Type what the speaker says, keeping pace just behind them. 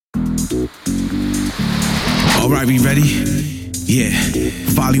Alright, we ready? Yeah.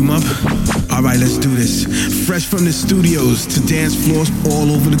 Volume up? Alright, let's do this. Fresh from the studios to dance floors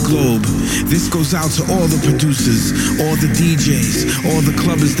all over the globe. This goes out to all the producers, all the DJs, all the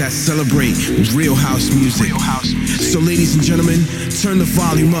clubbers that celebrate real house music. So ladies and gentlemen, turn the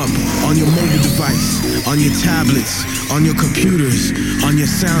volume up on your mobile device, on your tablets, on your computers, on your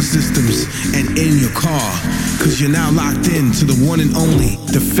sound systems, and in your car. Cause you're now locked in to the one and only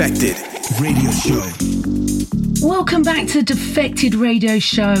Defected Radio Show. Welcome back to Defected Radio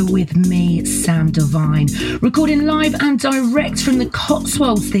Show with me, Sam Divine, recording live and direct from the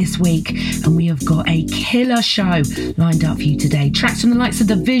Cotswolds this week, and we have got a killer show lined up for you today. Tracks from the likes of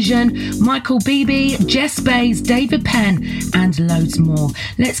The Vision, Michael Beebe, Jess Bays, David Penn, and loads more.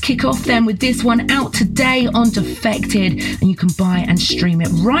 Let's kick off then with this one out today on Defected, and you can buy and stream it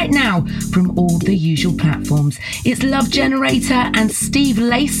right now from all the usual platforms. It's Love Generator and Steve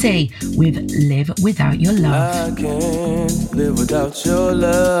Lacy with Live Without Your Love. I can't live without your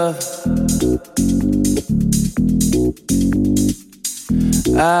love.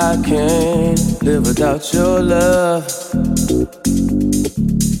 I can't live without your love.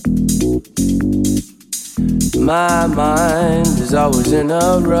 My mind is always in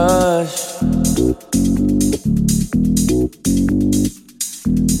a rush.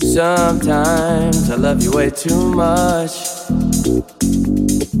 Sometimes I love you way too much.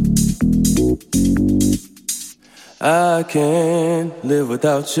 I can't live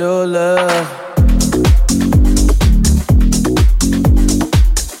without your love.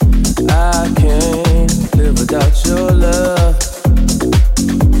 I can't live without your love.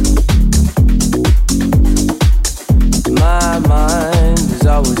 My mind is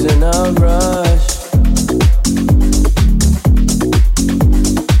always in a rush.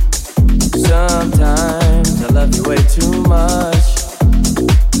 Sometimes I love you way too much.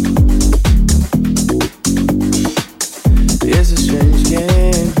 It's a strange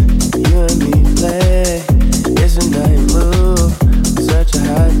game you and me play. It's a night move, such a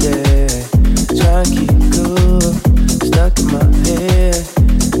hot day. Try and keep cool, stuck in my head.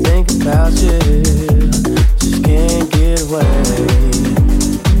 Think about you, just can't get away.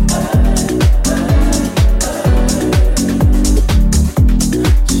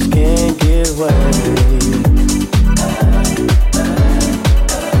 Just can't get away.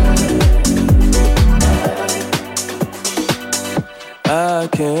 I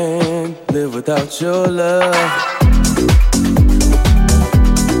can't live without your love.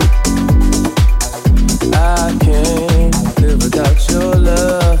 I can't live without your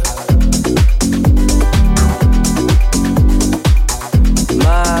love.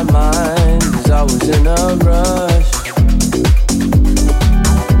 My mind is always in a rush.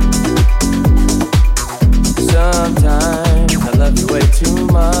 Sometimes I love you way too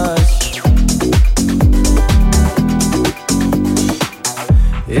much.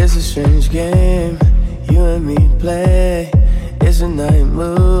 It's a strange game you and me play. It's a night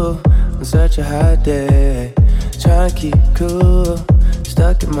move on such a hot day. Try to keep cool,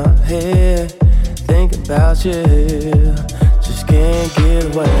 stuck in my head. Think about you, just can't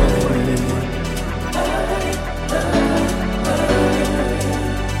get away.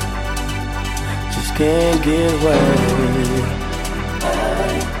 Just can't get away.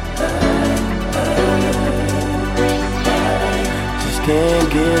 Can't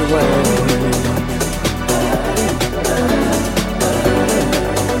get away.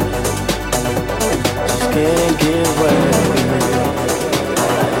 Just can't get away.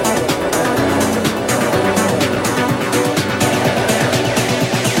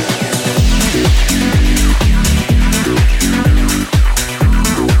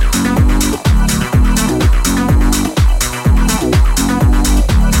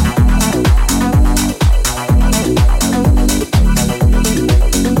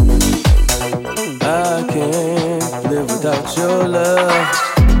 Without your love,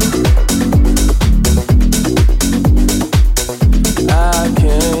 I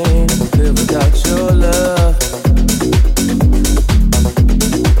can't live without your love.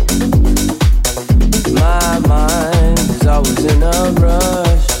 My mind is always in a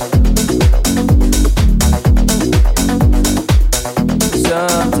rush.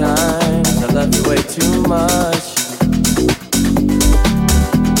 Sometimes I love you way too much.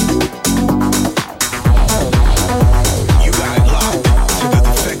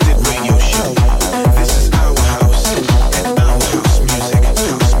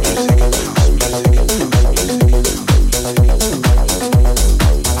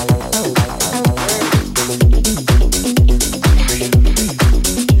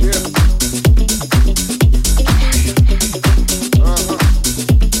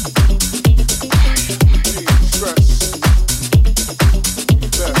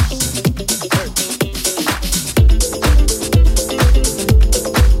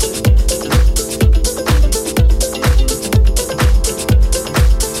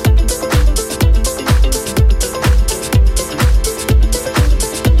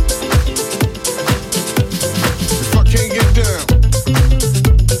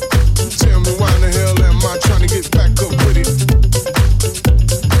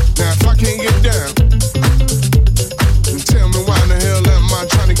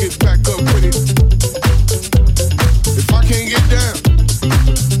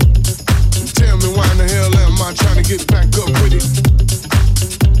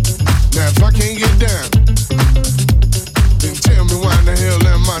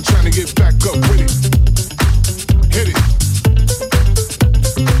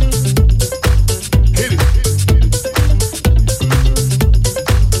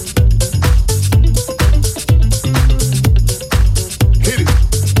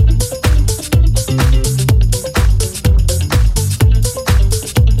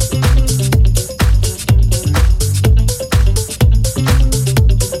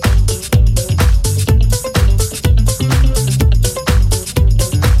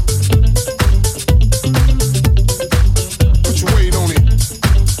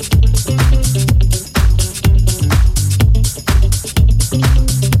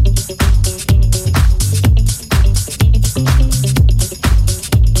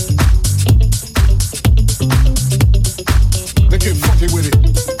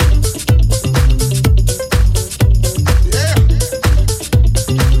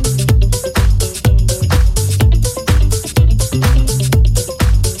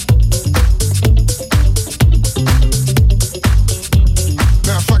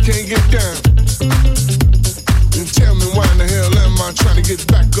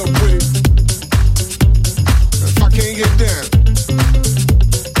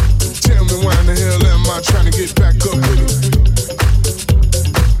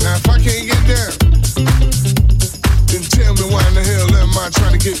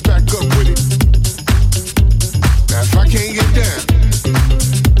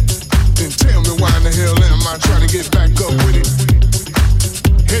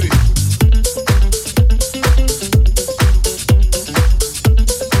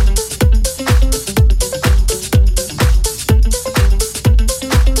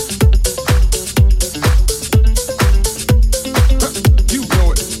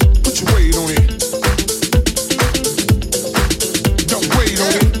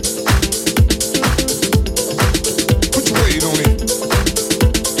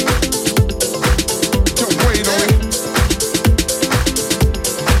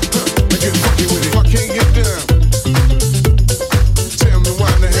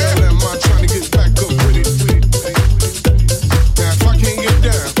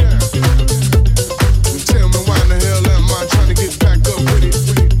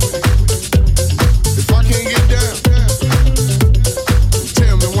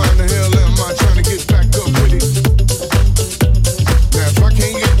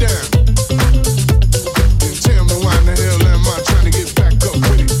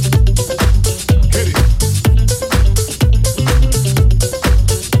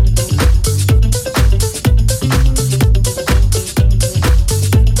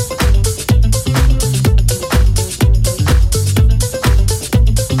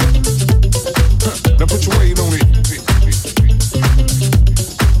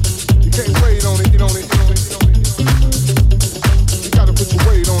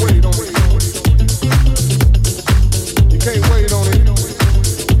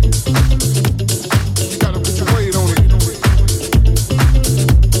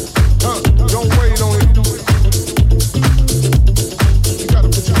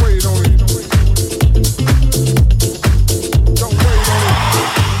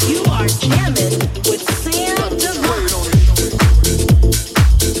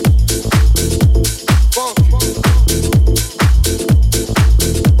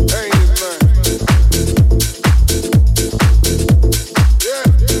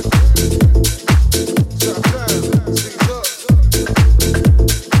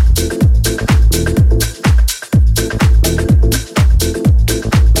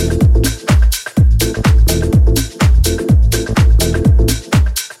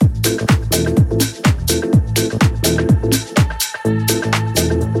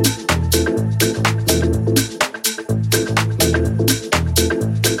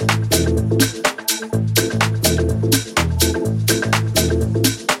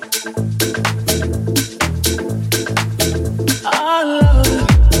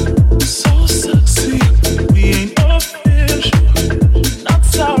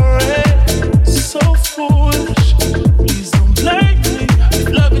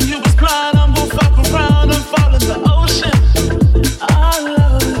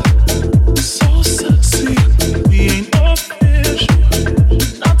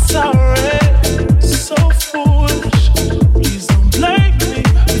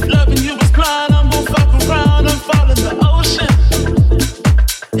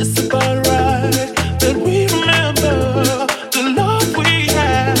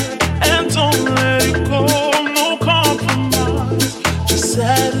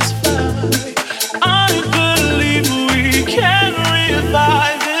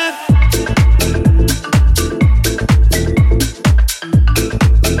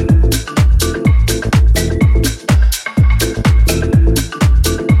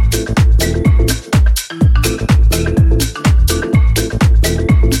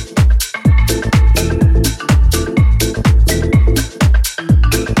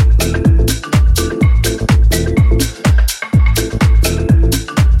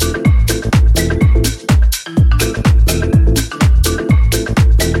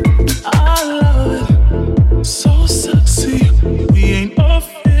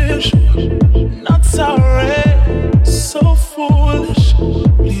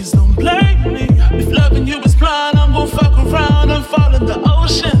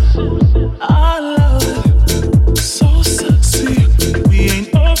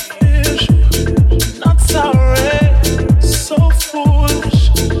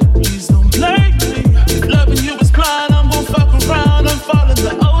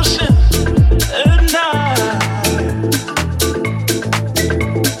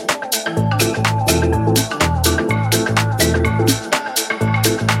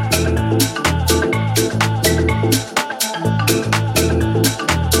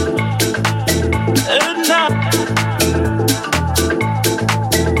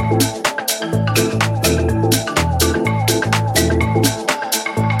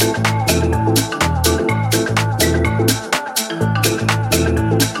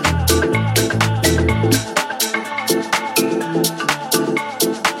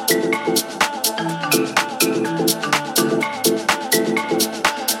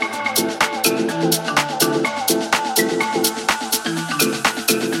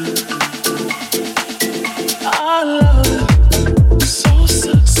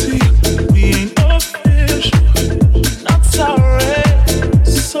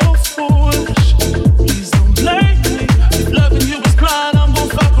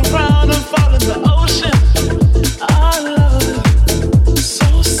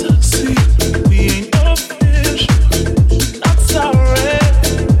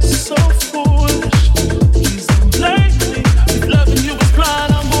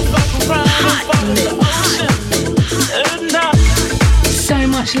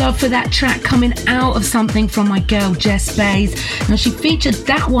 love for that track coming out of something from my girl Jess Bays. Now, she featured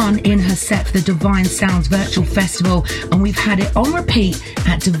that one in her set for the Divine Sounds Virtual Festival, and we've had it on repeat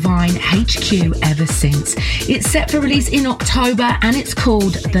at Divine HQ ever since. It's set for release in October, and it's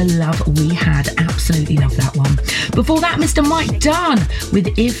called The Love We Had. Absolutely love that one. Before that, Mr. Mike Dunn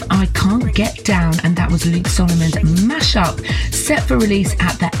with If I Can't Get Down, and that was Luke Solomon's mashup, set for release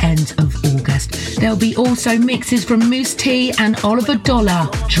at the end of August. There'll be also mixes from Moose T and Oliver Dollar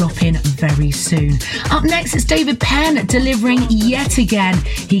dropping very soon. Up next, it's David Penn delivering yet again.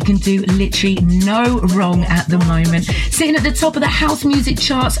 He can do literally no wrong at the moment. Sitting at the top of the house music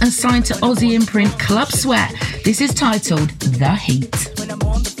charts and signed to Aussie imprint Club Sweat. This is titled The Heat. When I'm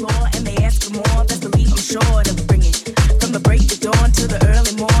on the floor and they ask for more, best believe I'm sure to bring it. From the break of dawn to the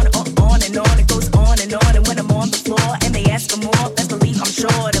early morn, on and on, it goes on and on. And when I'm on the floor and they ask for more, best believe I'm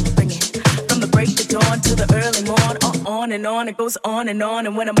sure to bring it. From the break of dawn to the early morn, on and on, it goes on and on.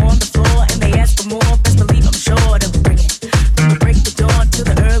 And when I'm on the floor and they ask for more, best believe I'm sure to bring it. From the break of dawn to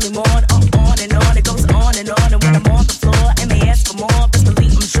the early morn, on and on, it goes on and on. And when I'm on the floor and they ask for more, best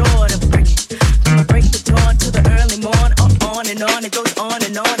believe I'm sure to bring it. From the break of dawn to the early morn, on and on, it goes on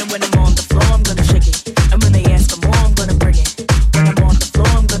and on. And when I'm on the floor, I'm gonna shake it. And when they ask for more, I'm gonna bring it. When I'm on the floor,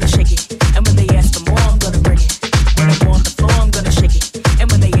 I'm gonna shake it. And when they ask for more, I'm gonna bring it. When I'm on the floor, I'm gonna shake it.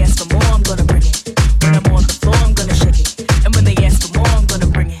 And when they ask for more, I'm gonna bring it. When I'm on the floor, I'm gonna shake it. And when they ask for more, I'm gonna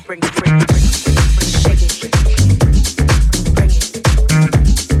bring it. Bring it, bring it, bring it, shake it. Bring it,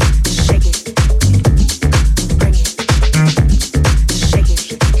 shake it. Bring it, shake it.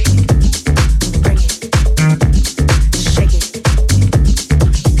 Bring it, shake it.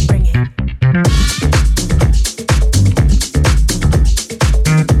 Bring it.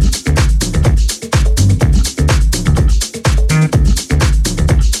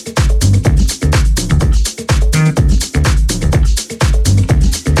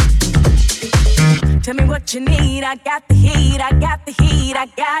 Tell me what you need, I got the heat, I got the heat, I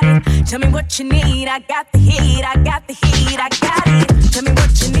got it. Tell me what you need, I got the heat, I got the heat, I got it. Tell me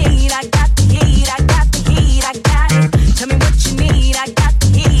what you need, I got the heat, I got the heat, I got it. Tell me what you need, I got the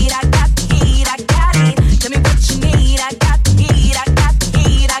heat, I got the heat, I got it. Tell me what you need, I got the heat, I got the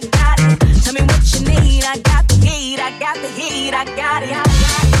heat, I got it. Tell me what you need, I got the heat, I got the heat, I got it.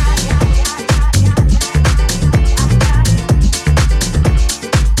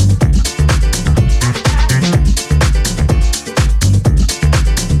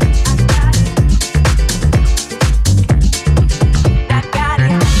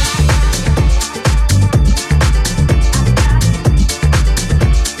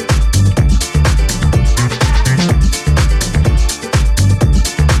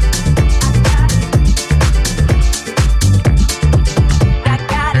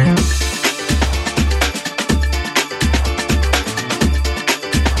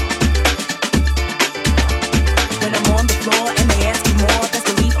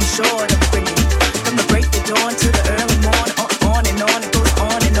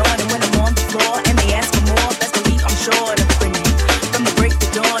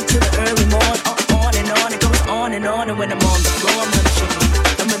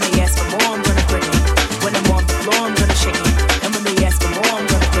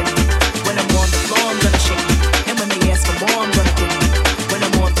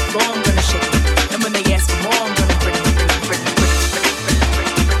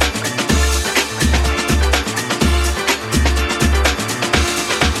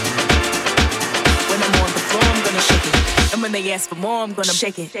 Ask for more, I'm gonna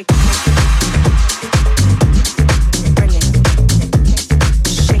shake it. Bring it.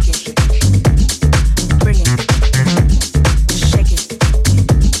 Shake it. Bring it. Shake it.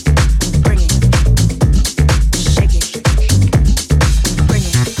 Bring it. Shake it. Bring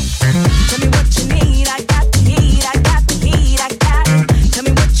it. Tell me what you need, I got the heat, I got the heat, I got it. Tell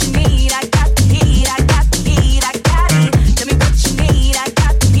me what you need, I got the heat, I got the heat, I got it. Tell me what you need, I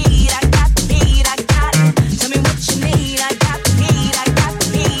got the heat, I got the heat, I got it. Tell me what you need, I got the heat, I got the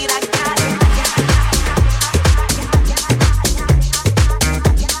heat, I got it.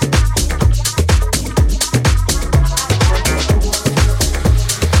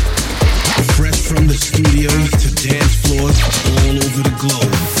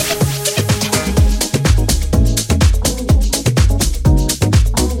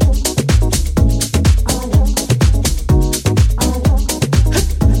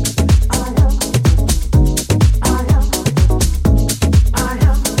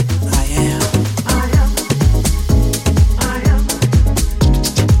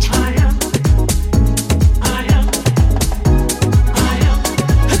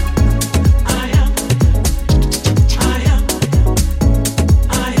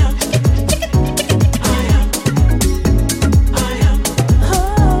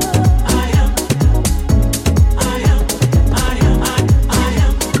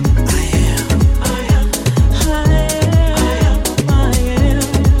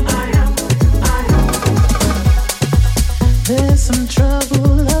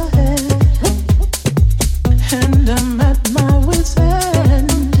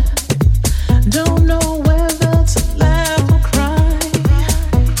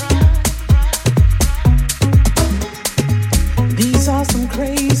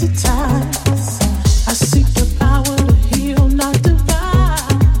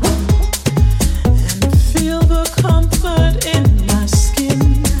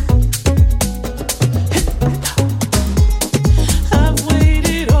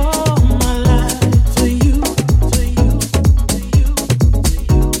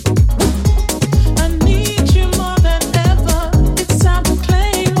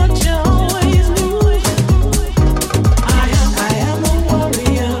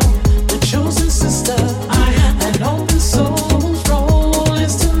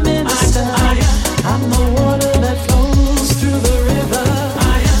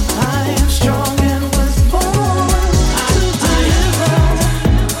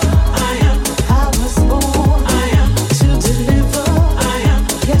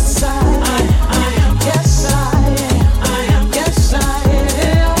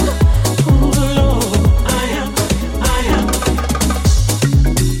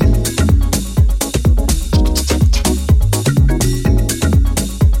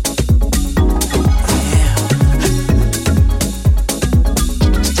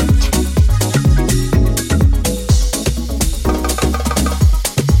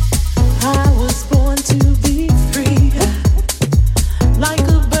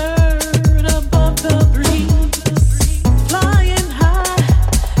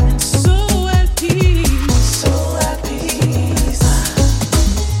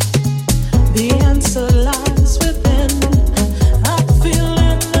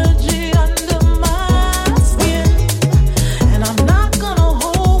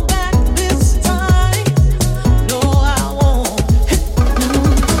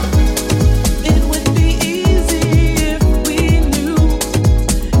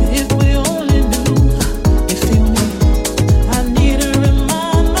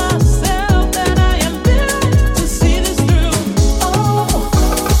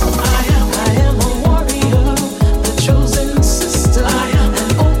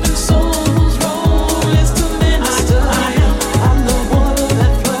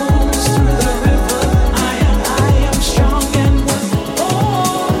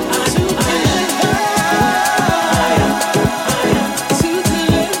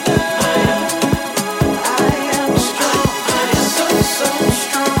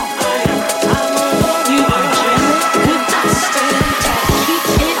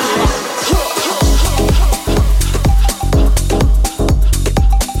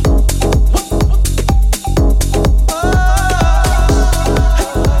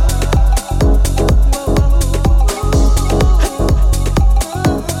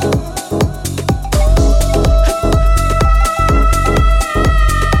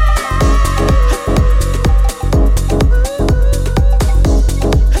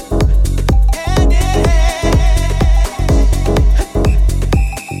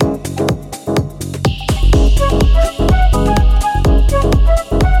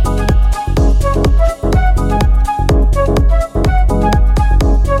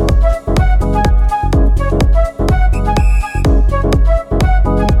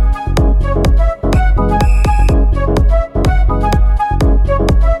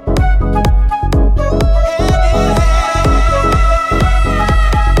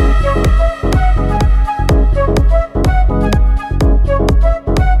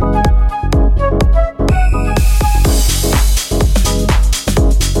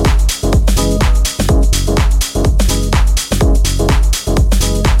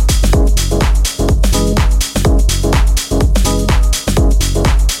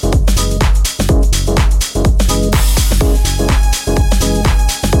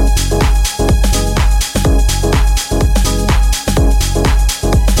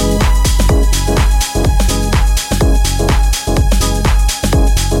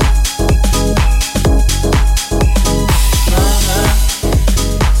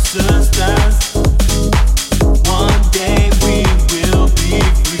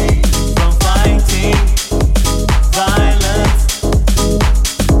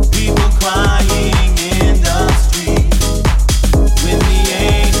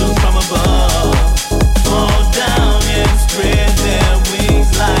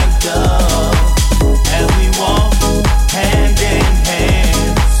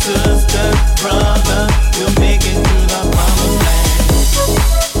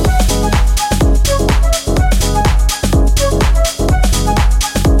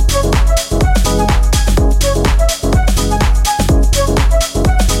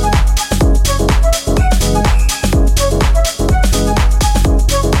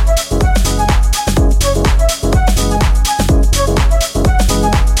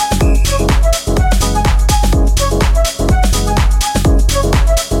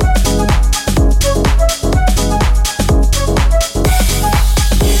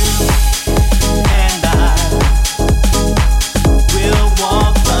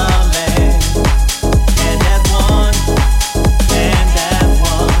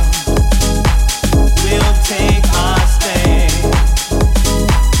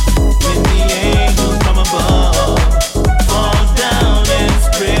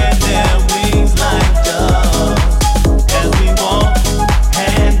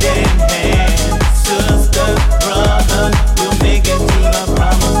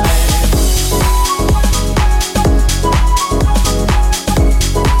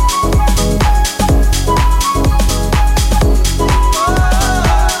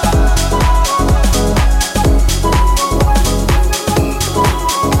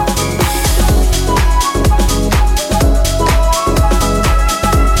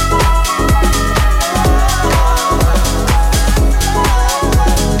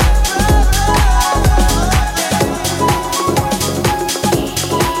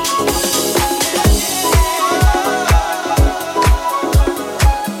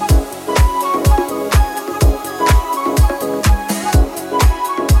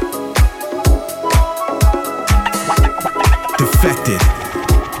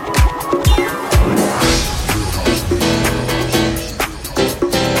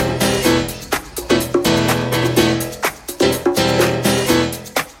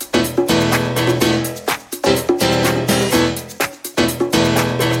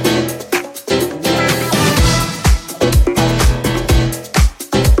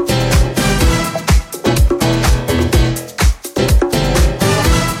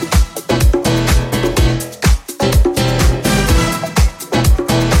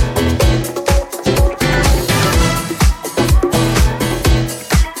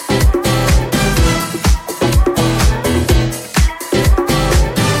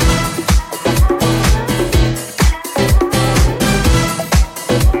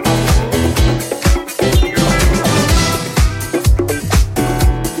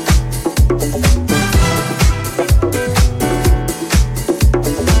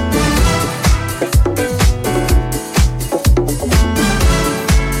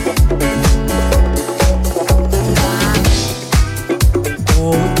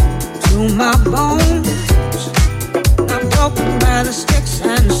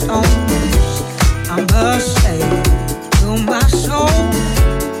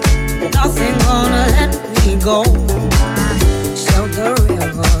 gonna let me go. So the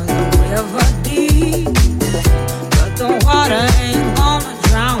river deep, but the water ain't gonna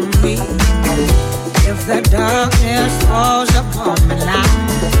drown me. If the darkness falls upon me now,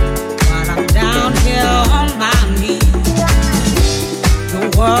 while I'm down here on my knees, the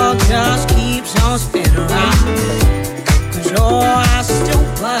world just keeps on spinning around. 'Cause I still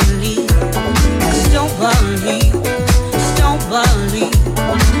believe, still believe, still believe,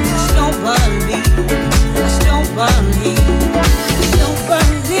 still believe, still believe, still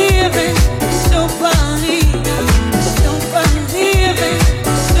believing, still believing, still believing, still believing,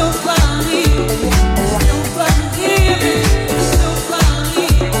 still believing, still believing,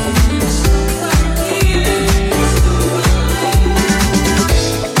 still believing, still believing.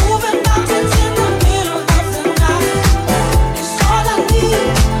 Moving mountains in the middle of the night. It's all I need,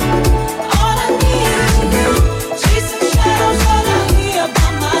 all I need. Chasing shadows, all I hear by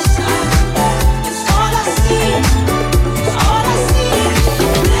my side. It's all I see, it's all I see.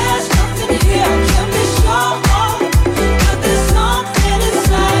 There's nothing here, can be sure of, but there's something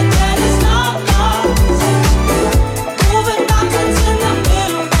inside that is not lost. Moving mountains in the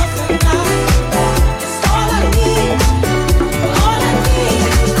middle of the night. It's all I need, all I need.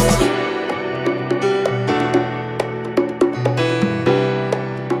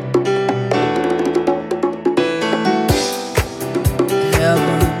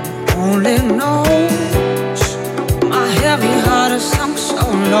 Heaven only knows my heavy heart has sunk so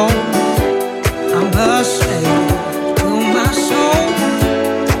low. I'm a slave to my soul.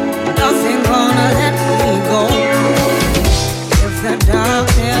 Nothing gonna let me go. If the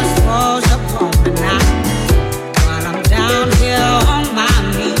darkness falls upon me now, while I'm down here on my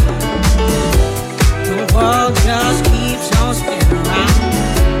knees, the world just keeps on spinning around.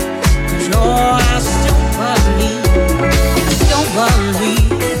 'Cause I still believe, still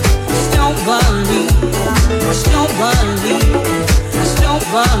believe, still believe, still believe, still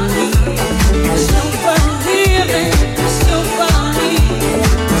believe, still believing, still believe,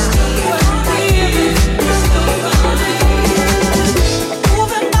 still believing, still believe.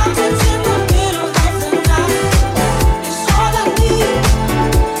 Moving mountains in the middle of the night. It's all I need,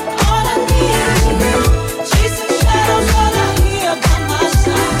 all I need. Chasing shadows, all I hear by my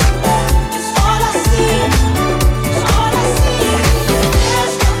side. It's all I see, it's all I see.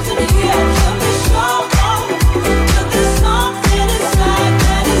 There's nothing here, can be sure of, but there's something inside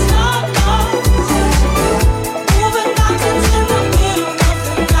that is not lost. Moving mountains in the middle of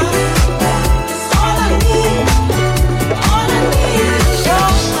the night. It's all I need, all I need. It's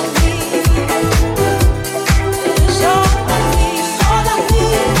all I need, it's all I need, all I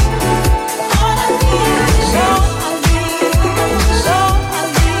need, all I need. It's all I need, it's all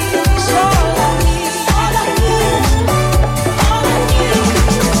I need, it's all I need, all I need, all I need.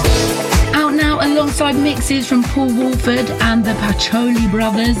 Out now alongside mixes from Paul Walford and the Pacholi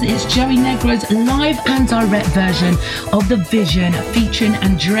Brothers, it's Joey Negro's live and direct version of The Vision featuring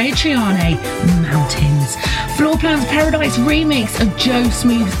Andrea Triane, Mountains. Floor Plan's Paradise remix of Joe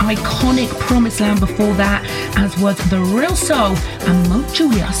Smooth's iconic Promised Land before that, as was The Real Soul and Monk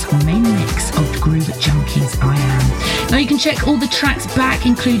Julius' main mix of Groove Junkies I Am. Now you can check all the tracks back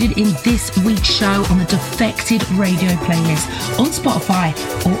included in this week's show on the Defected radio playlist on Spotify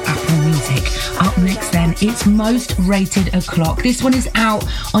or Apple Music. Up next then, it's Most Rated O'Clock. This one is out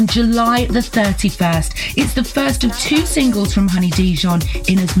on July the 31st. It's the first of two singles from Honey Dijon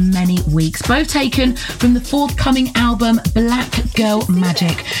in as many weeks, both taken from the forthcoming album Black Girl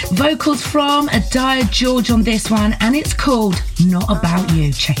Magic. Vocals from Adair George on this one, and it's called Not About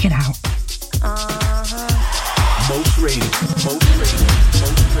You. Check it out. Most rated, most rated,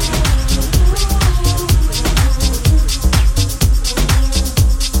 most rated.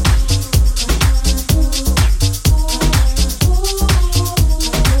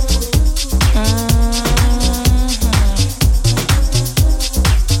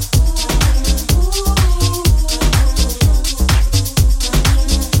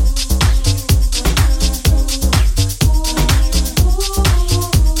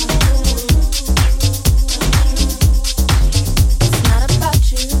 It's not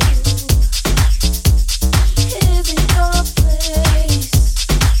about you.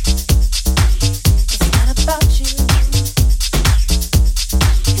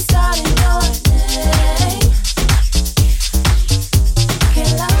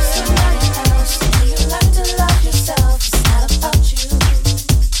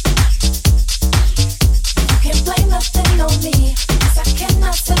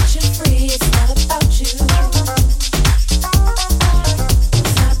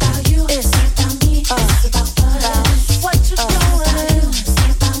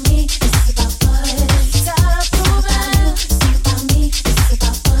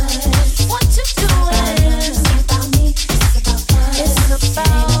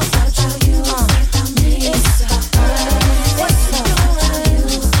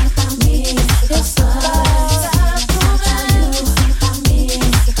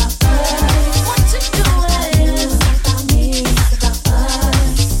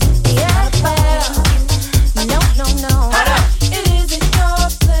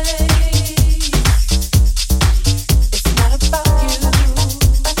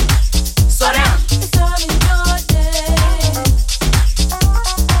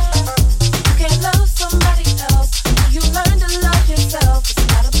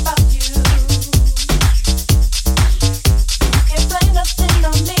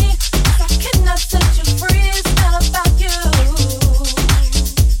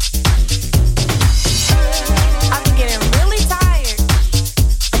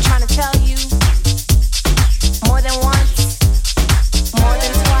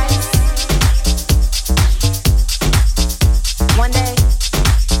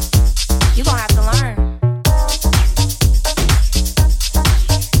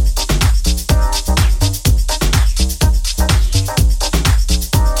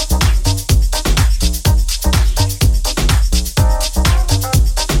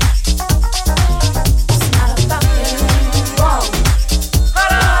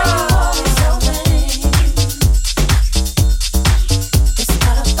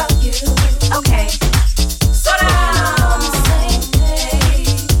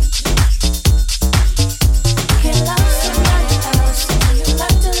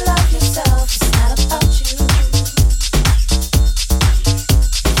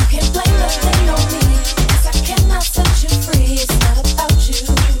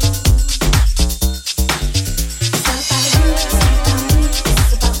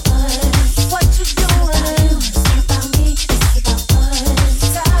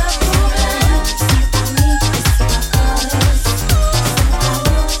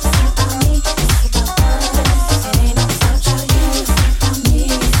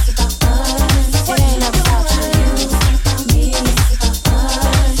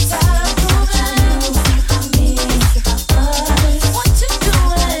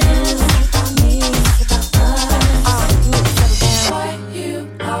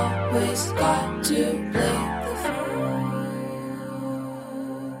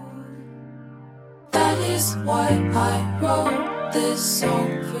 is why I wrote this song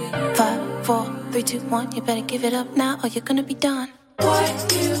for you. 5, 4, 3, 2, 1. You better give it up now or you're gonna be done. Why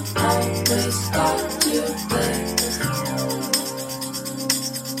you always got to play?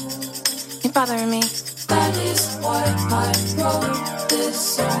 You're bothering me. That is why I wrote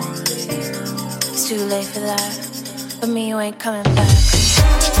this song for you. It's too late for that. But me, you ain't coming back.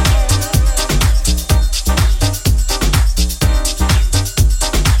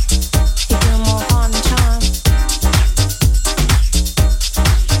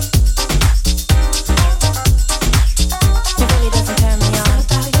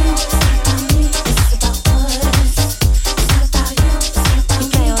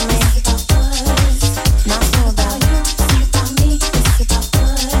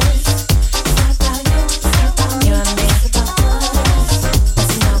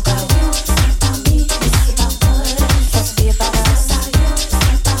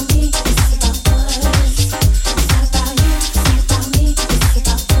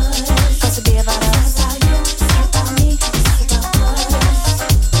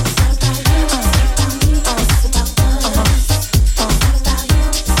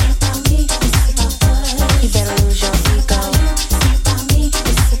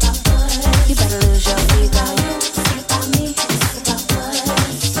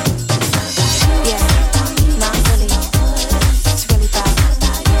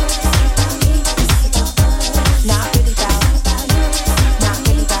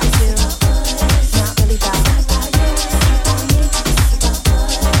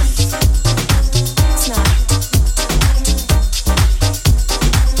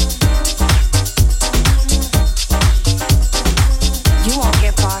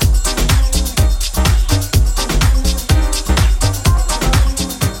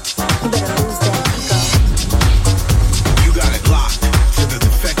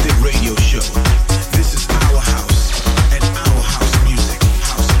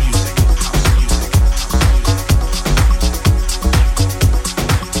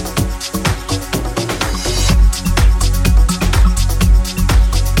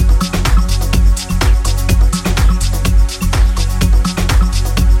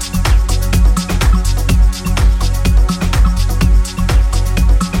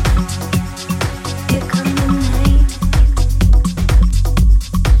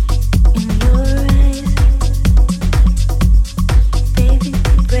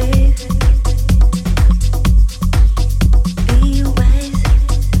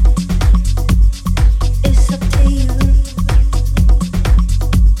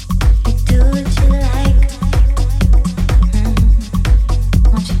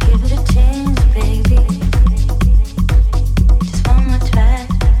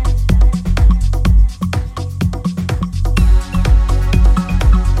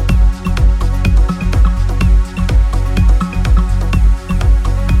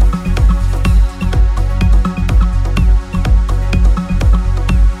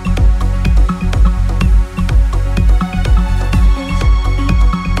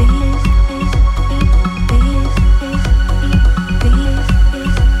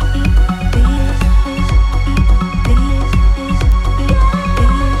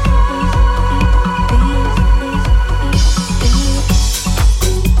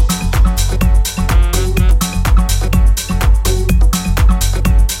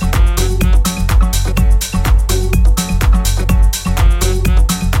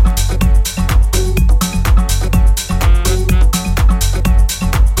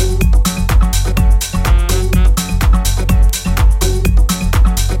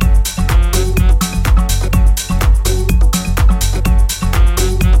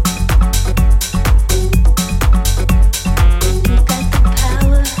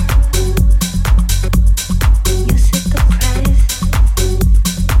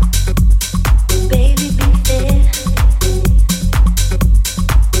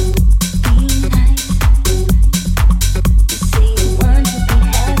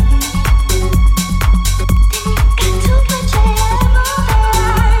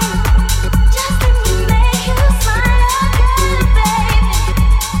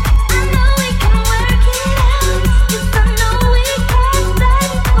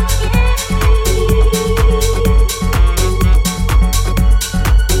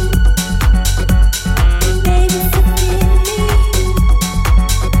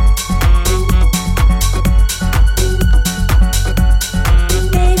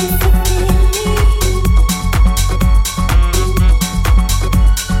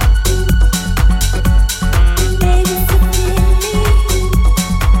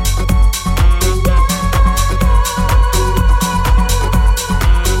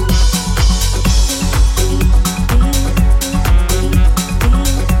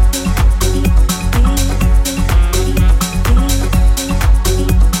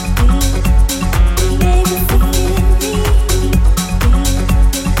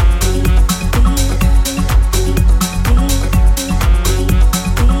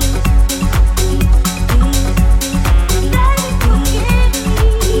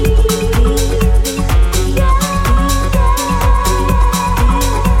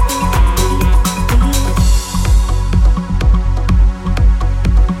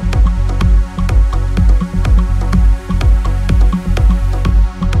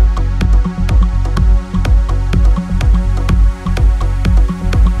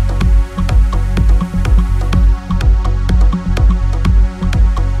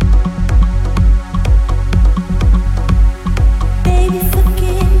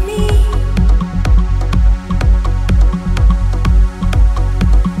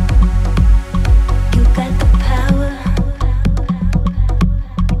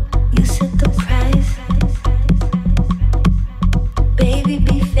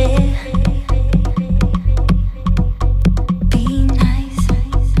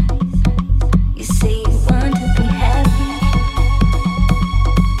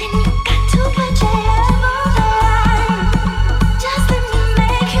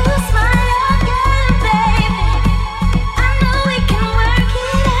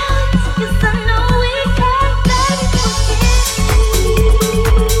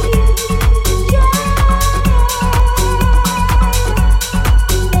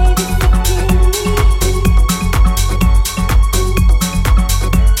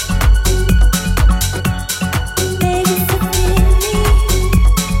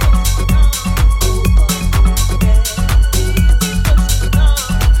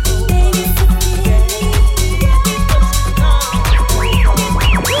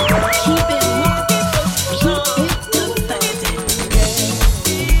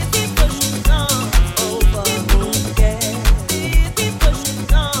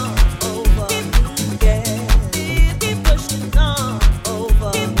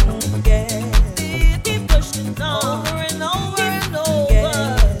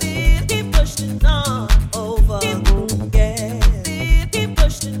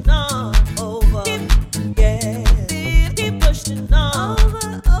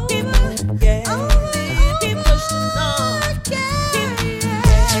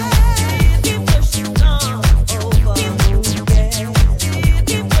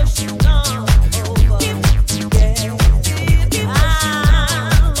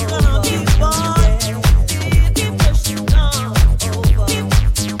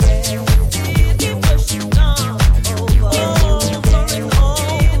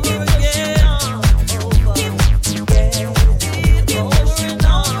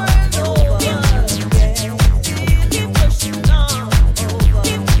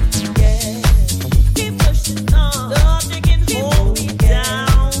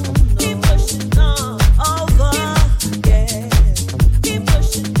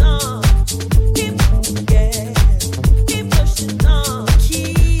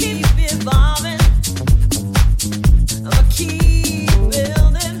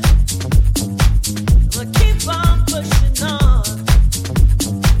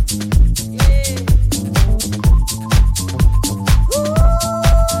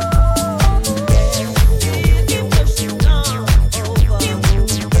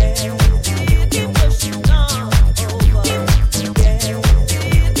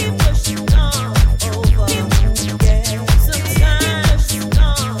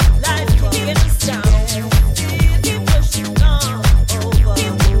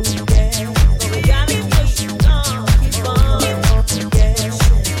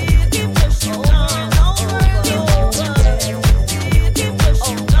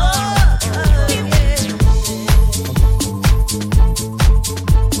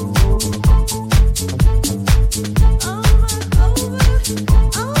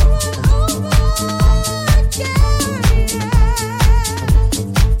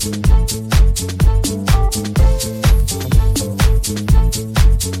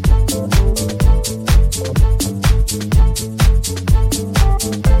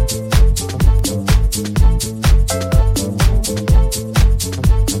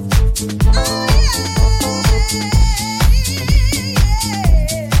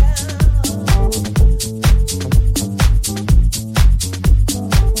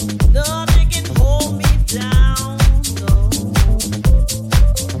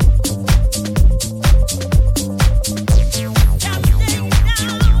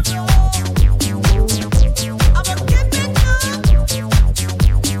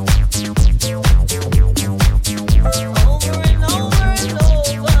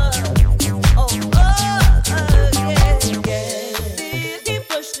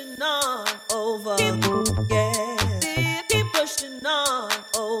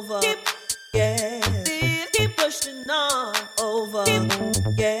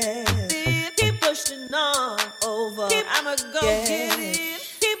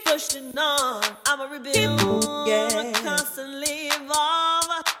 pushing on. I'm a rebel, yeah. Constantly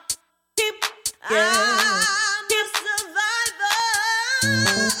evolve. Keep, yeah. I'm a survivor,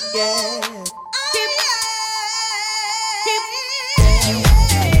 yeah.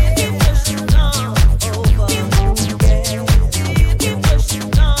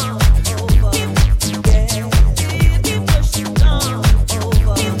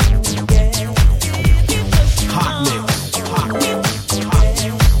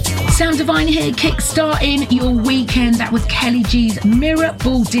 Divine here, kick-starting your weekend. That was Kelly G's Mirror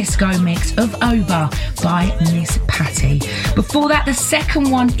Ball Disco mix of Over by Miss Patty. Before that, the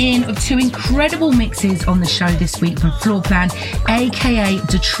second one in of two incredible mixes on the show this week from Floorplan, aka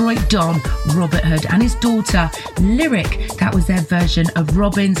Detroit Don Robert Hood and his daughter Lyric. That was their version of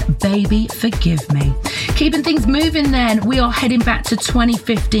Robin's Baby Forgive Me. Keeping things moving then, we are heading back to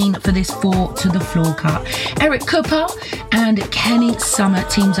 2015 for this 4 to the Floor cut. Eric Cooper and Kenny Summer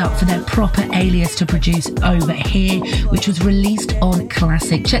teams up for their proper alias to produce Over Here, which was released on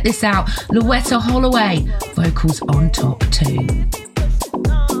Classic. Check this out, Louetta Holloway, vocals on top too.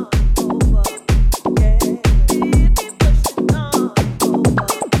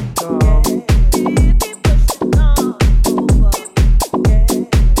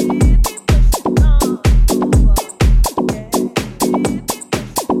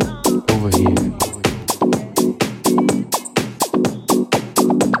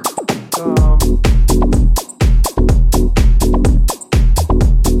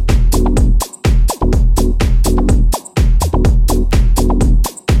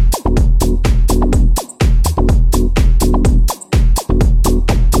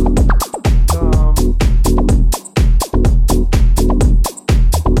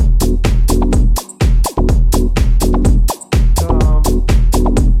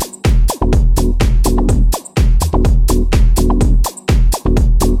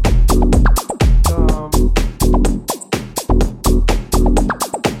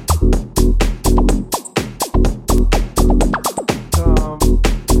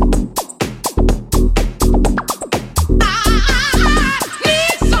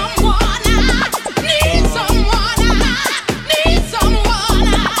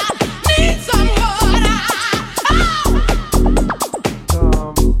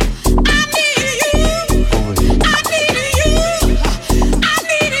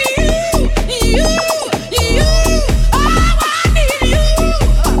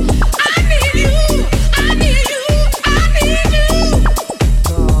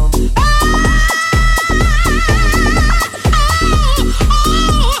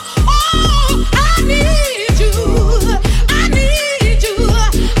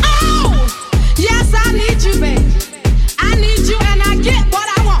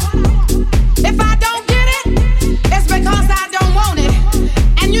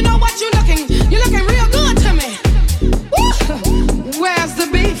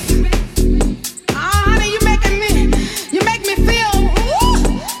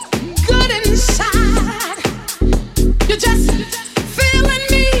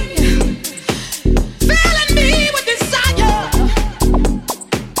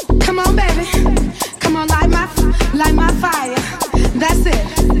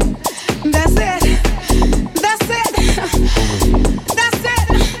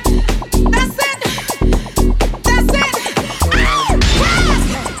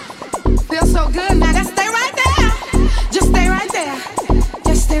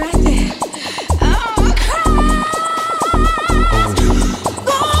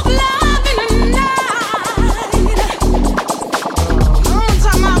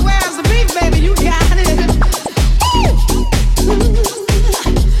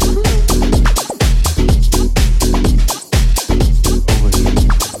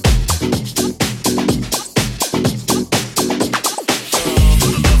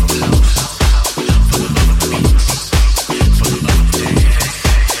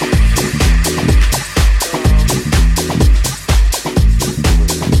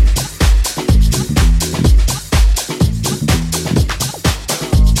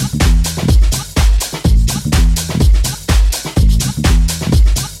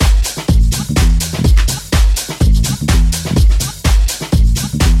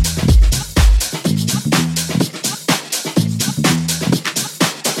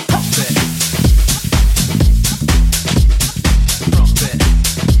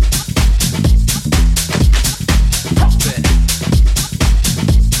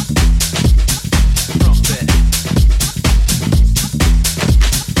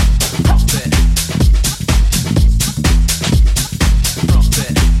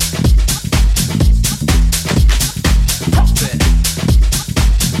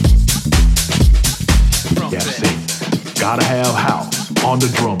 Gotta have house on the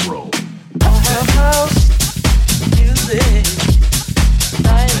drum roll. I have house music.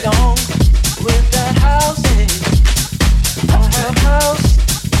 Night long with that house. I have house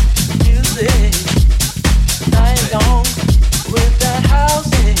music. Night long with that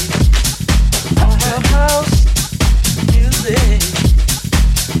house. I have house music.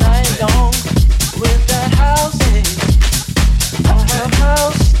 Night long with that house. I have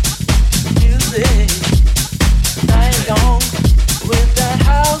house music. Night long with that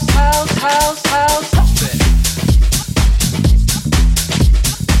house. Trumpet.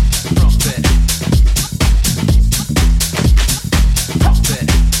 Trumpet. Trumpet.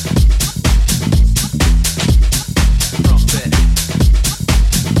 Trumpet.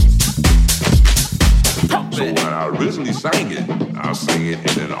 Trumpet. So when I originally sang it, I sang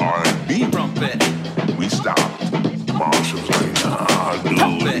it in an R&B. Trumpet. We stopped. Marshall was like, nah,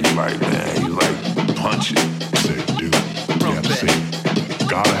 dude. He's like, man, he's like, punch it. I said, dude, you have to sing.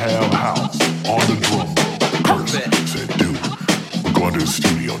 Gotta have house on the drum roll. Curtis said, dude, we're going to the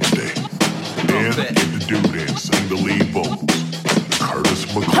studio today. And get the dude in, sing the lead vocals. Curtis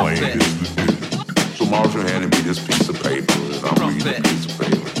McLean is the dude. So Marshall handed me this piece of paper, and I'm reading the piece of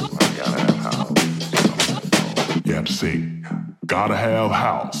paper. I gotta have house. You have to sing. Gotta have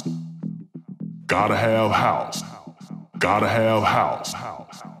house. Gotta have house. Gotta have house.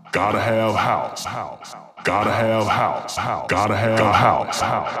 Gotta have house. Gotta have house. Gotta have house.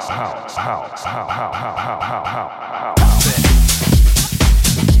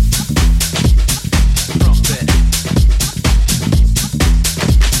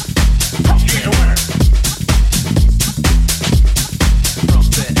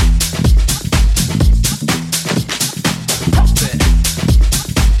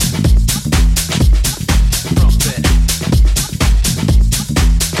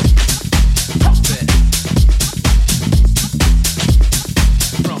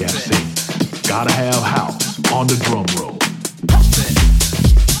 Gotta have house on the drum roll.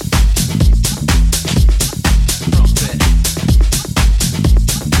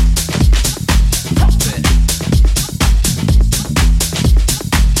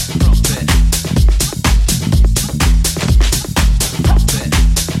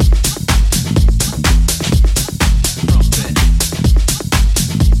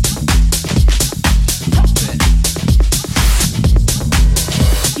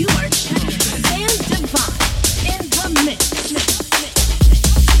 You are checking Sam Divine in the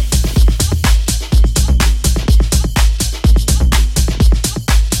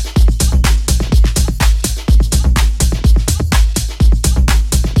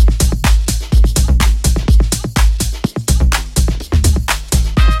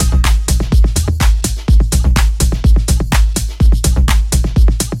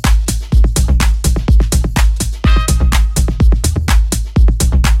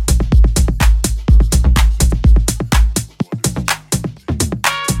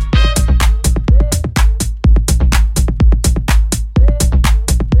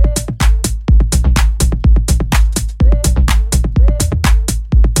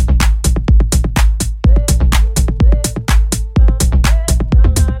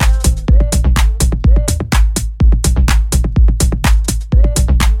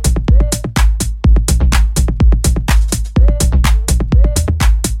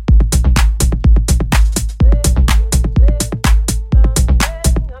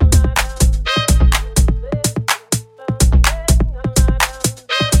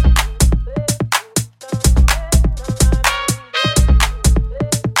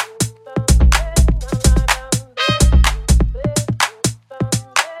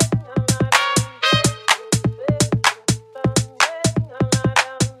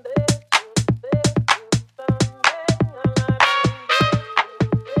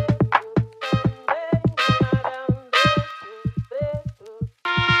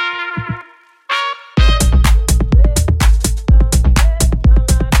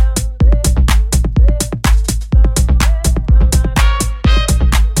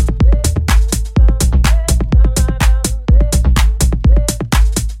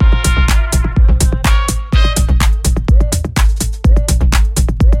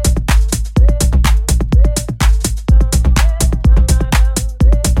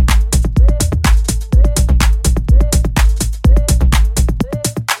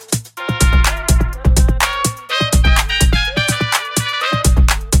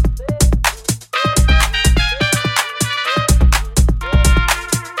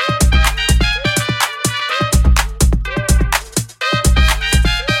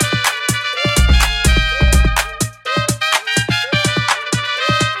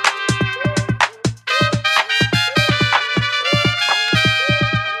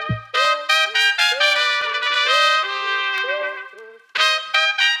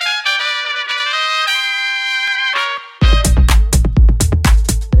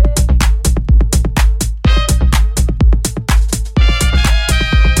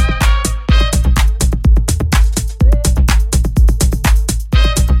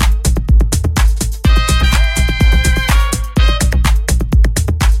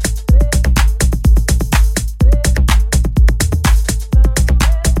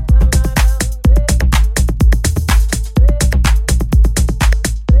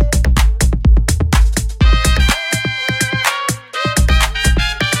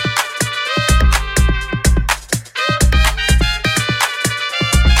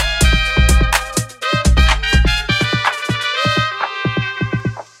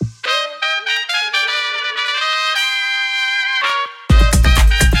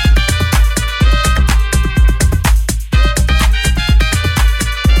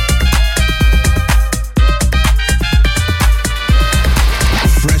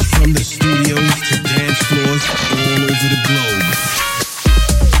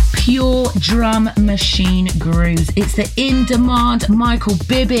pure drum machine grooves. It's the in-demand Michael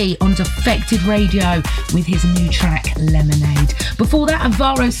Bibby on Defected Radio with his new track Lemonade. Before that,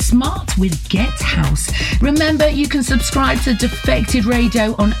 Alvaro Smart with Get House. Remember, you can subscribe to Defected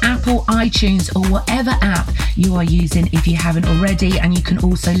Radio on Apple, iTunes or whatever app you are using if you haven't already, and you can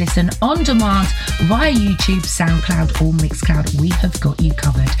also listen on demand via YouTube, SoundCloud or Mixcloud. We have got you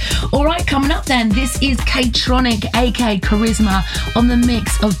covered. Alright, coming up then, this is K-Tronic aka Charisma on the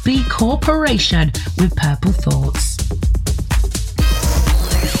mix of B Corporation with Purple Thoughts.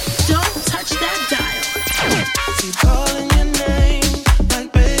 Don't touch that dial. Keep calling your name,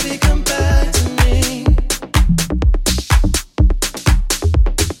 like baby, come back to me.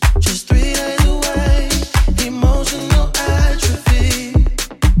 Just 3 days away, emotional atrophy.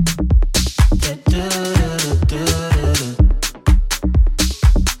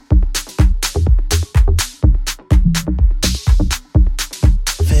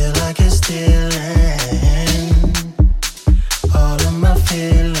 Feel like it's stealing all of my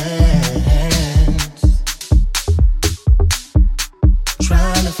feelings.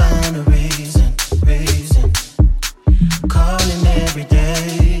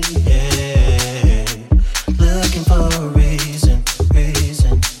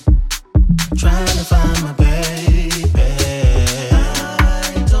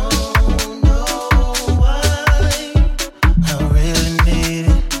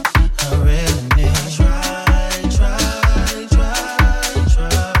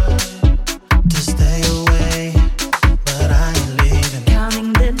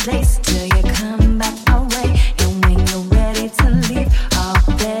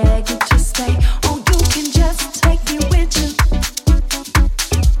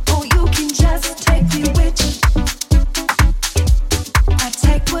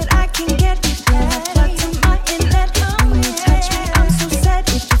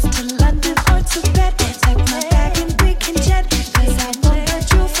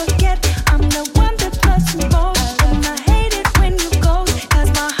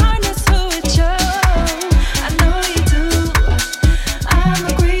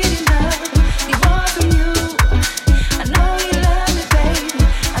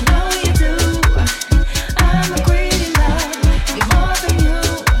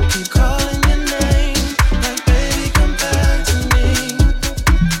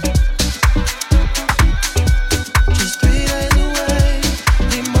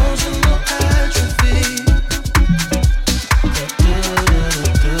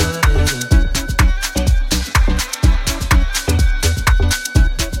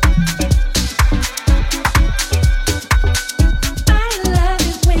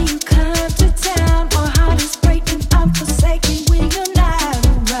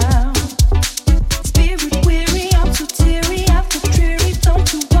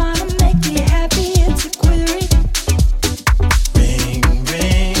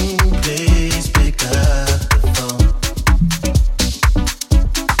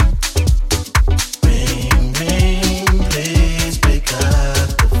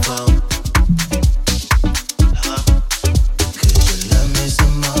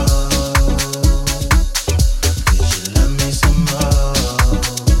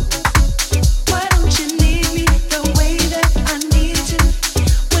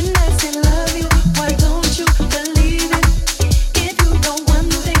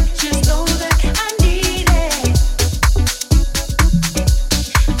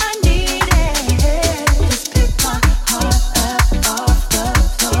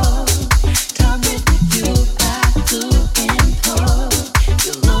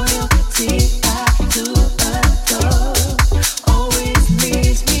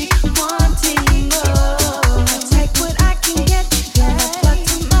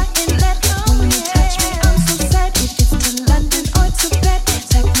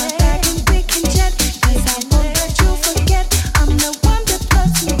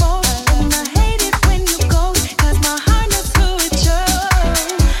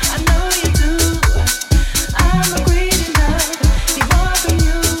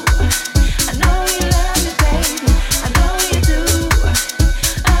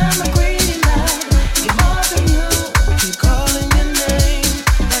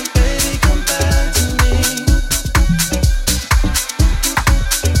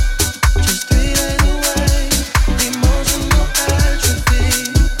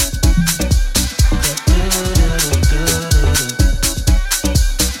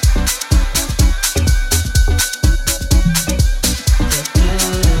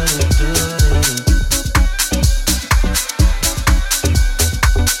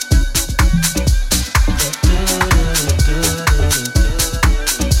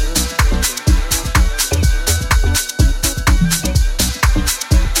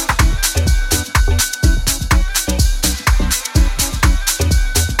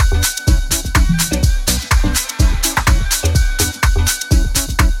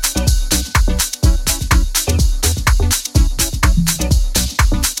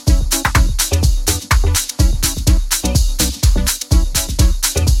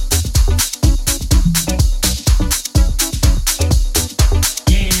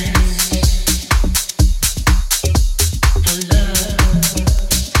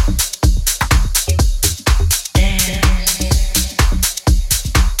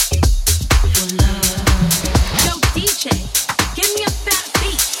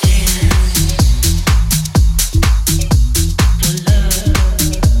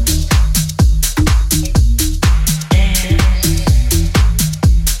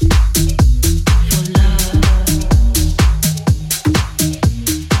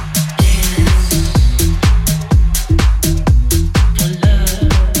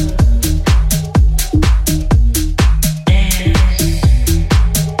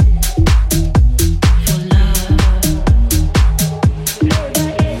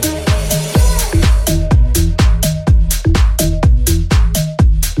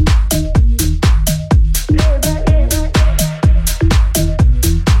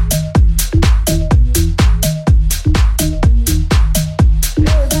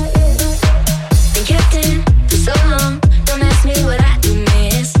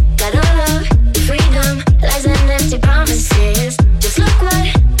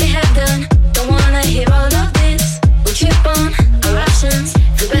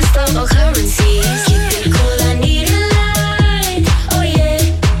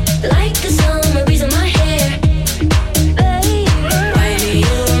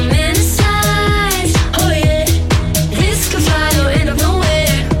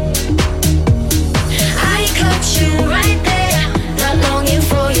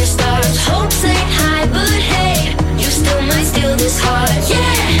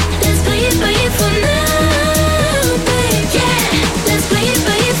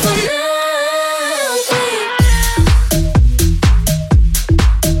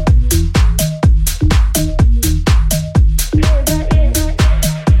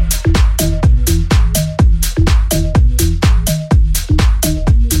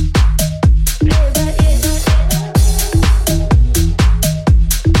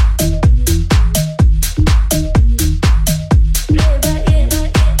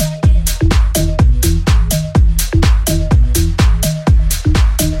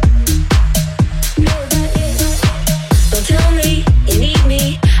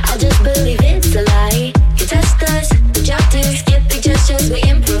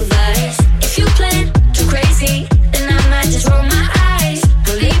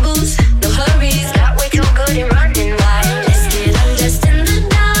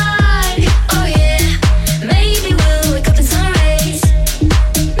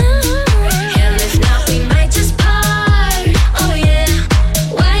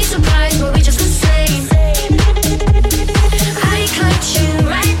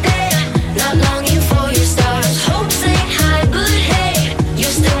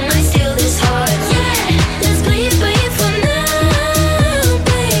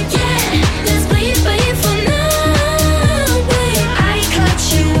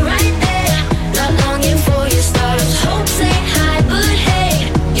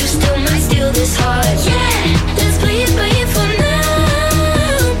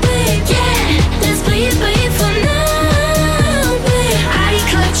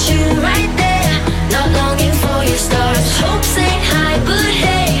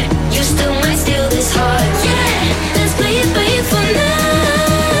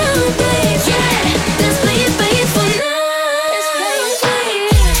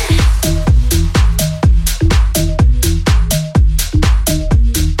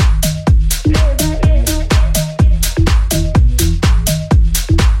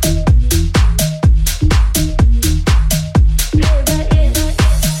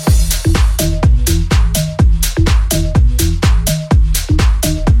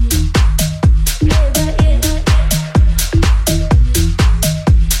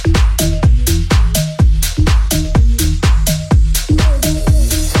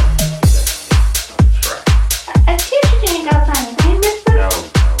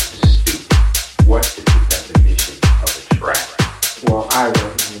 I wrote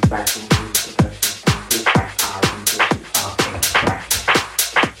in the backroom music production. This track are into track.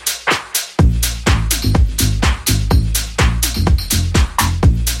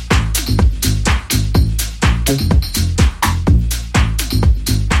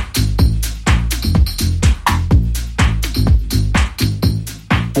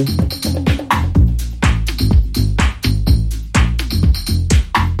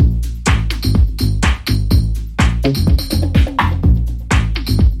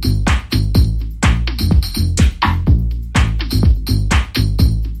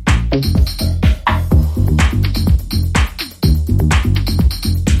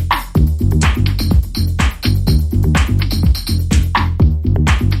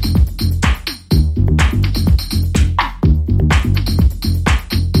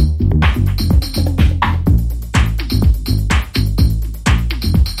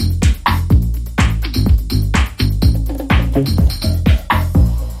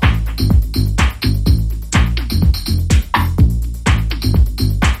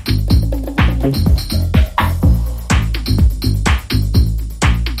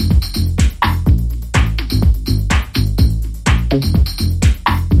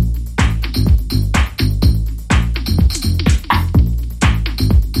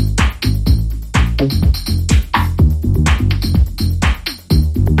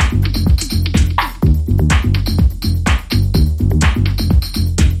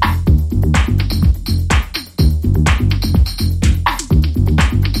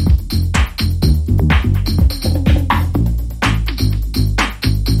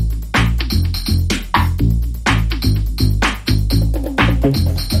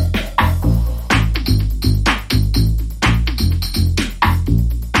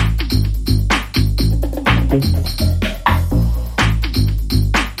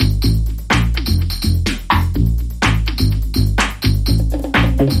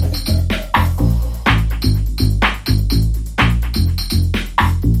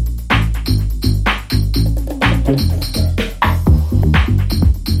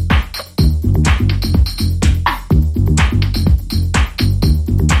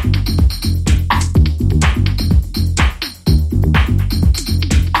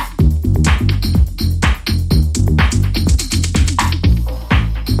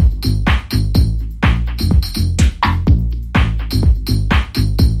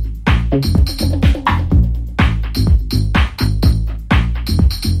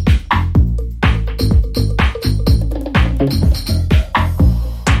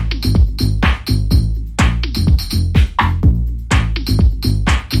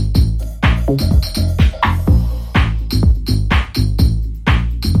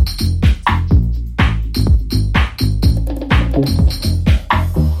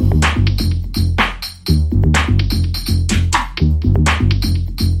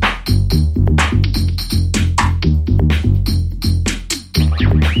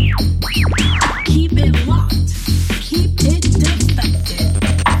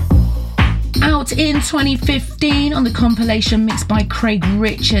 In 2015 on the compilation mixed by Craig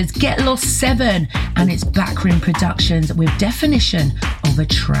Richards, Get Lost 7 and its Backroom Productions with Definition of a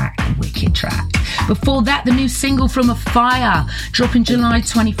Track, wicked track. Before that, the new single from A Fire, dropping July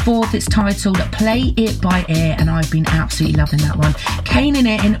 24th. It's titled Play It by Ear, and I've been absolutely loving that one. Caning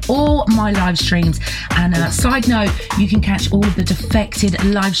it in all my live streams. And side note, you can catch all of the Defected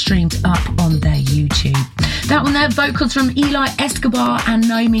live streams up on their YouTube. That one there, vocals from Eli Escobar and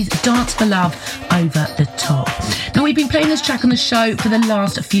Naomi's Dance for Love, Over the Top. Now, we've been playing this track on the show for the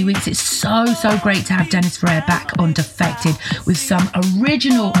last few weeks. It's so great to have Dennis Ferrer back on Defected with some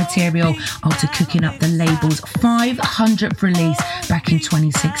original material after cooking up the label's 500th release back in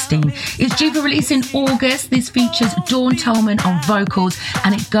 2016. It's due for release in August. This features Dawn Tolman on vocals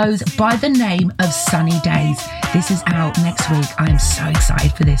and it goes by the name of Sunny Days. This is out next week. I am so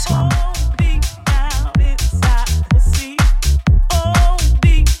excited for this one. Oh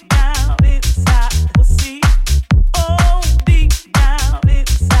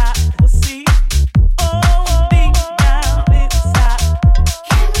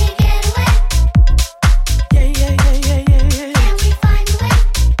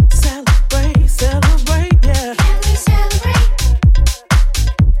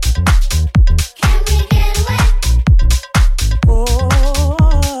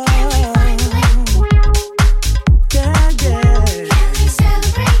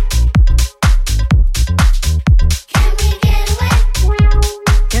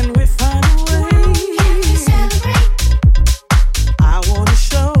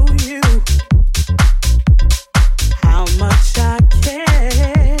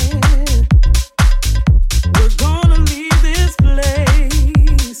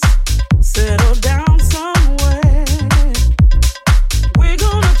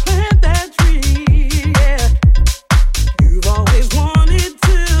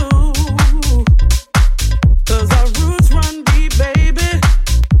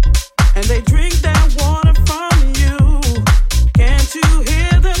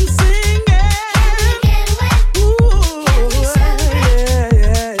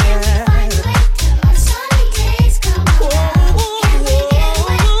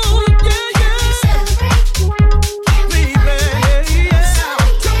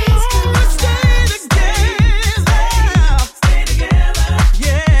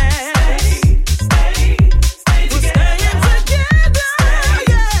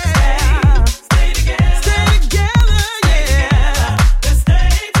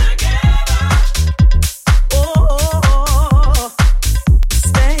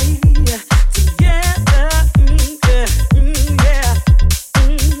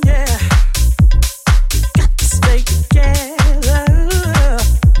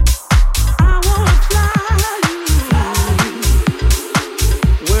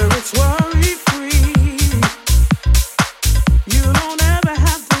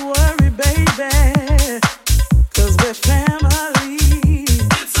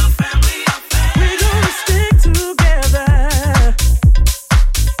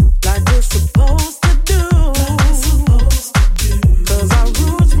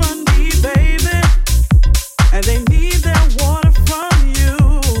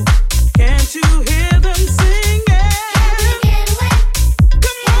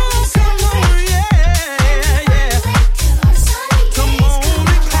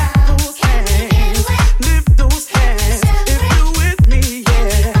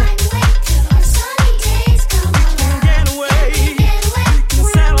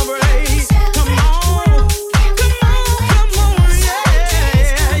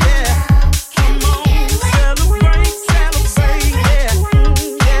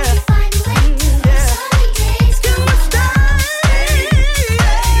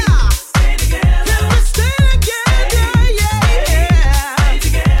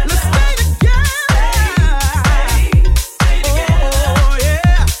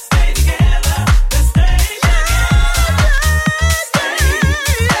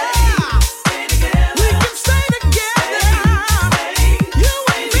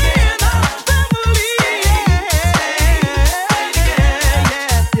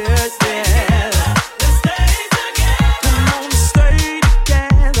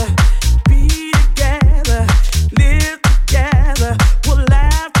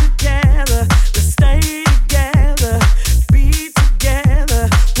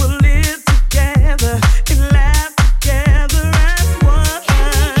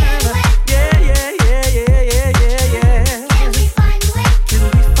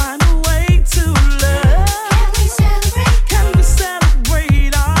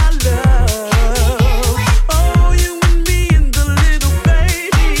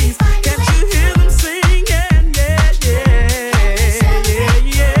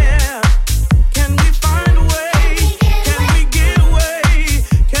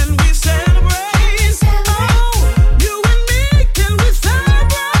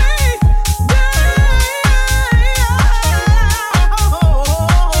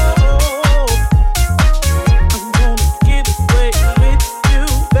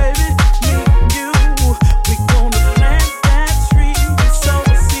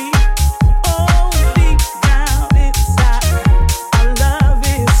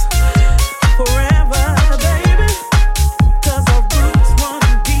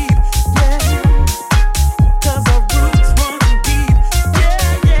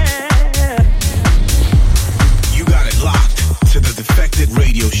Defected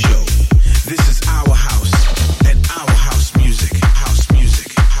Radio Show. This is our house and our house music. House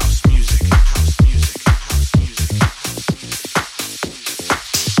music. House music. House music. House music.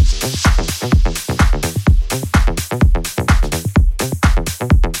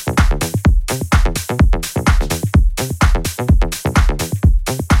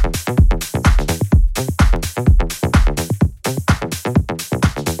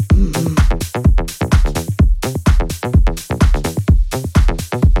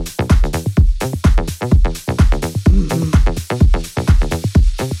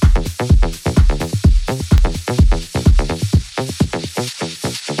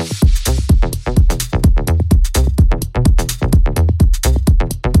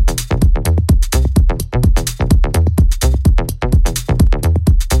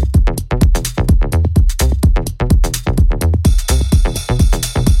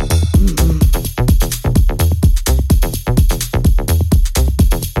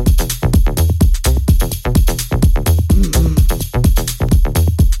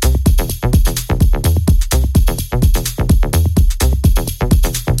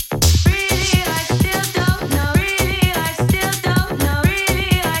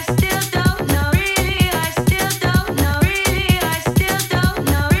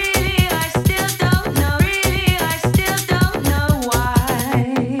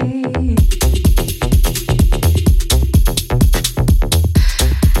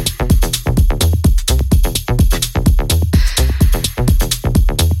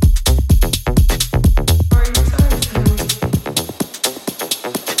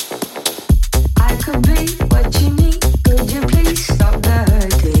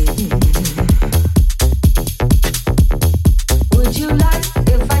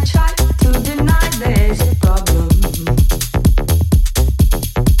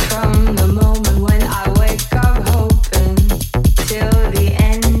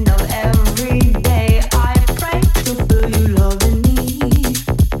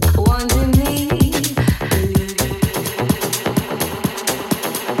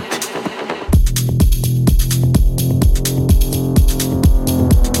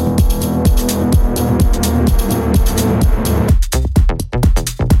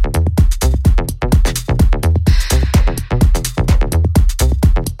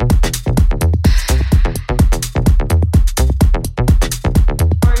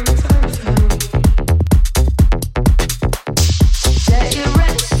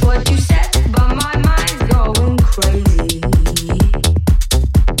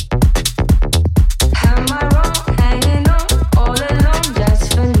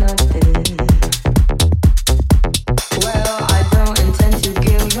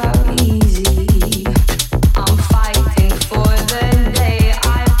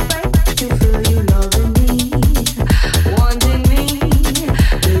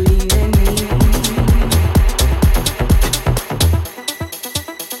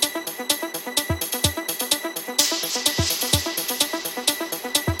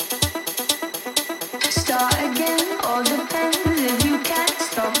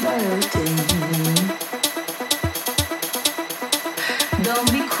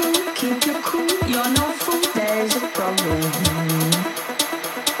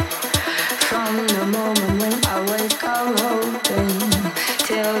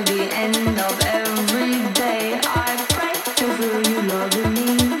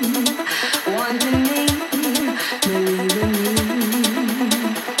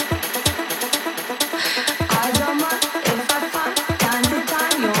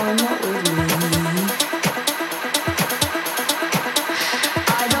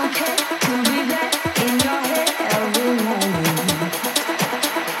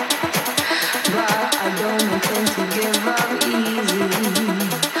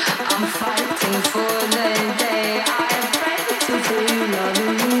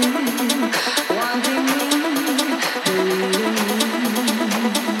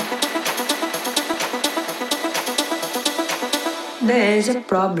 There's a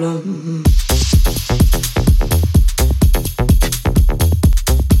problem.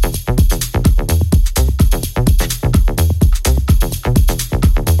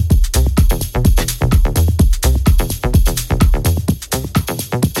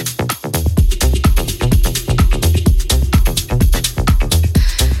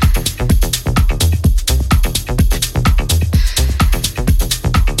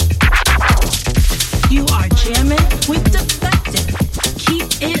 You are jamming with Defected.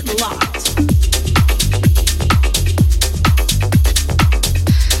 Keep it locked.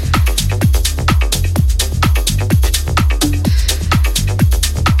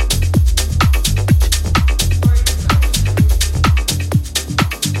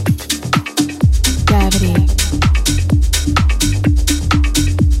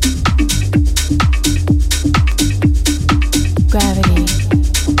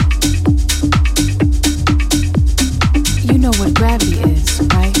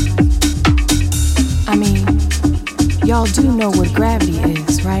 Y'all do know what gravity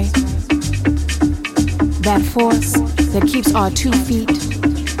is, right? That force that keeps our 2 feet,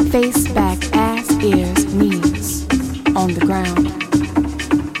 face, back, ass, ears, knees, on the ground.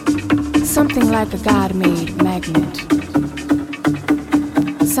 Something like a God-made magnet.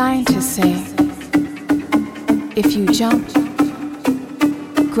 Scientists say, if you jump,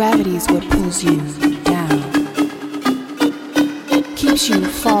 gravity is what pulls you down. Keeps you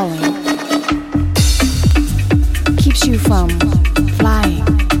falling. Keeps you from flying.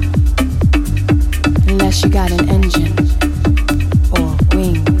 Unless you got an engine or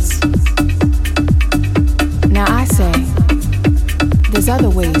wings. Now I say, there's other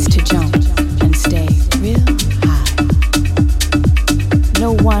ways to jump and stay real high.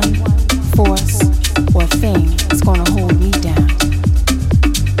 No one force or thing is gonna hold me down.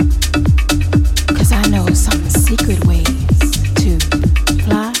 'Cause I know some secret ways to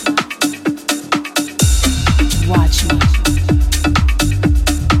fly. Watch me.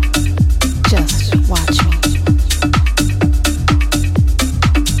 Just watch me.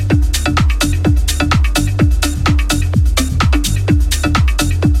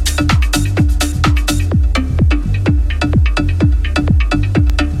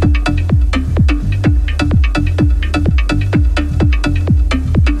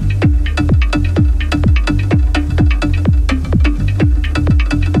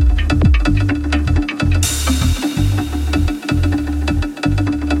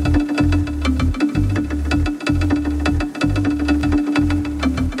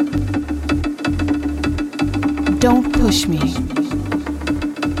 Don't push me.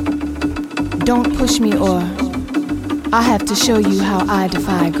 Don't push me or I have to show you how I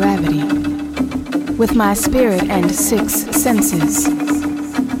defy gravity. With my spirit and 6 senses.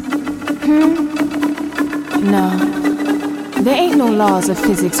 No. There ain't no laws of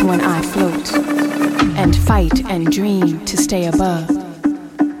physics when I float. And fight and dream to stay above.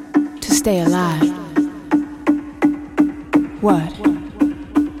 To stay alive. What?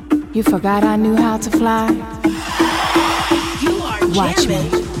 You forgot I knew how to fly? Watch me.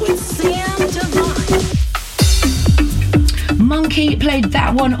 With Sam Divine. Monkey played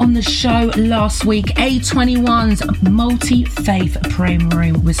that one on the show last week. A21's Multi-Faith Praying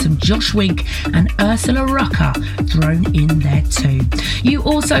Room with some Josh Wink and Ursula Rucker thrown in there too. You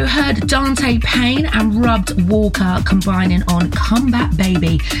also heard Dante Payne and Rubbed Walker combining on Combat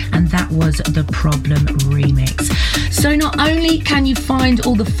Baby, and that was the Problem remix. So not only can you find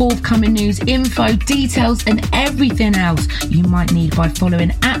all the forthcoming news, info, details and everything else you might need by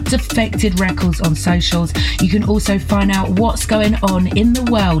following @Defected Records on socials, you can also find out what's going on in the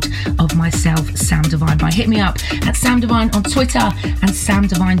world of myself, Sam Divine, by hit me up at Sam Divine on Twitter and Sam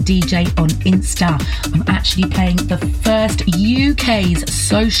Divine DJ on Insta. I'm actually playing the first UK's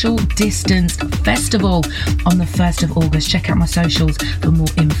social distance festival on the 1st of August. Check out my socials for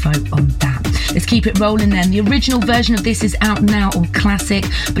more info on that. Let's keep it rolling then. The original version of this is out now on Classic,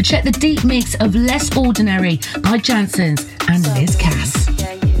 but check the deep mix of Less Ordinary by Jansons and Liz Cass.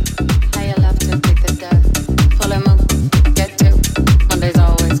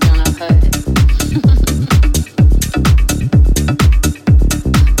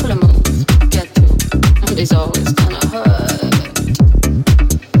 It's always gonna hurt.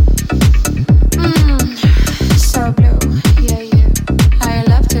 So blue, yeah, yeah. I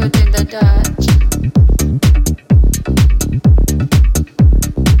love to dig the dirt.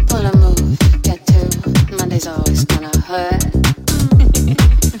 Pull a move, get to. Monday's always gonna hurt.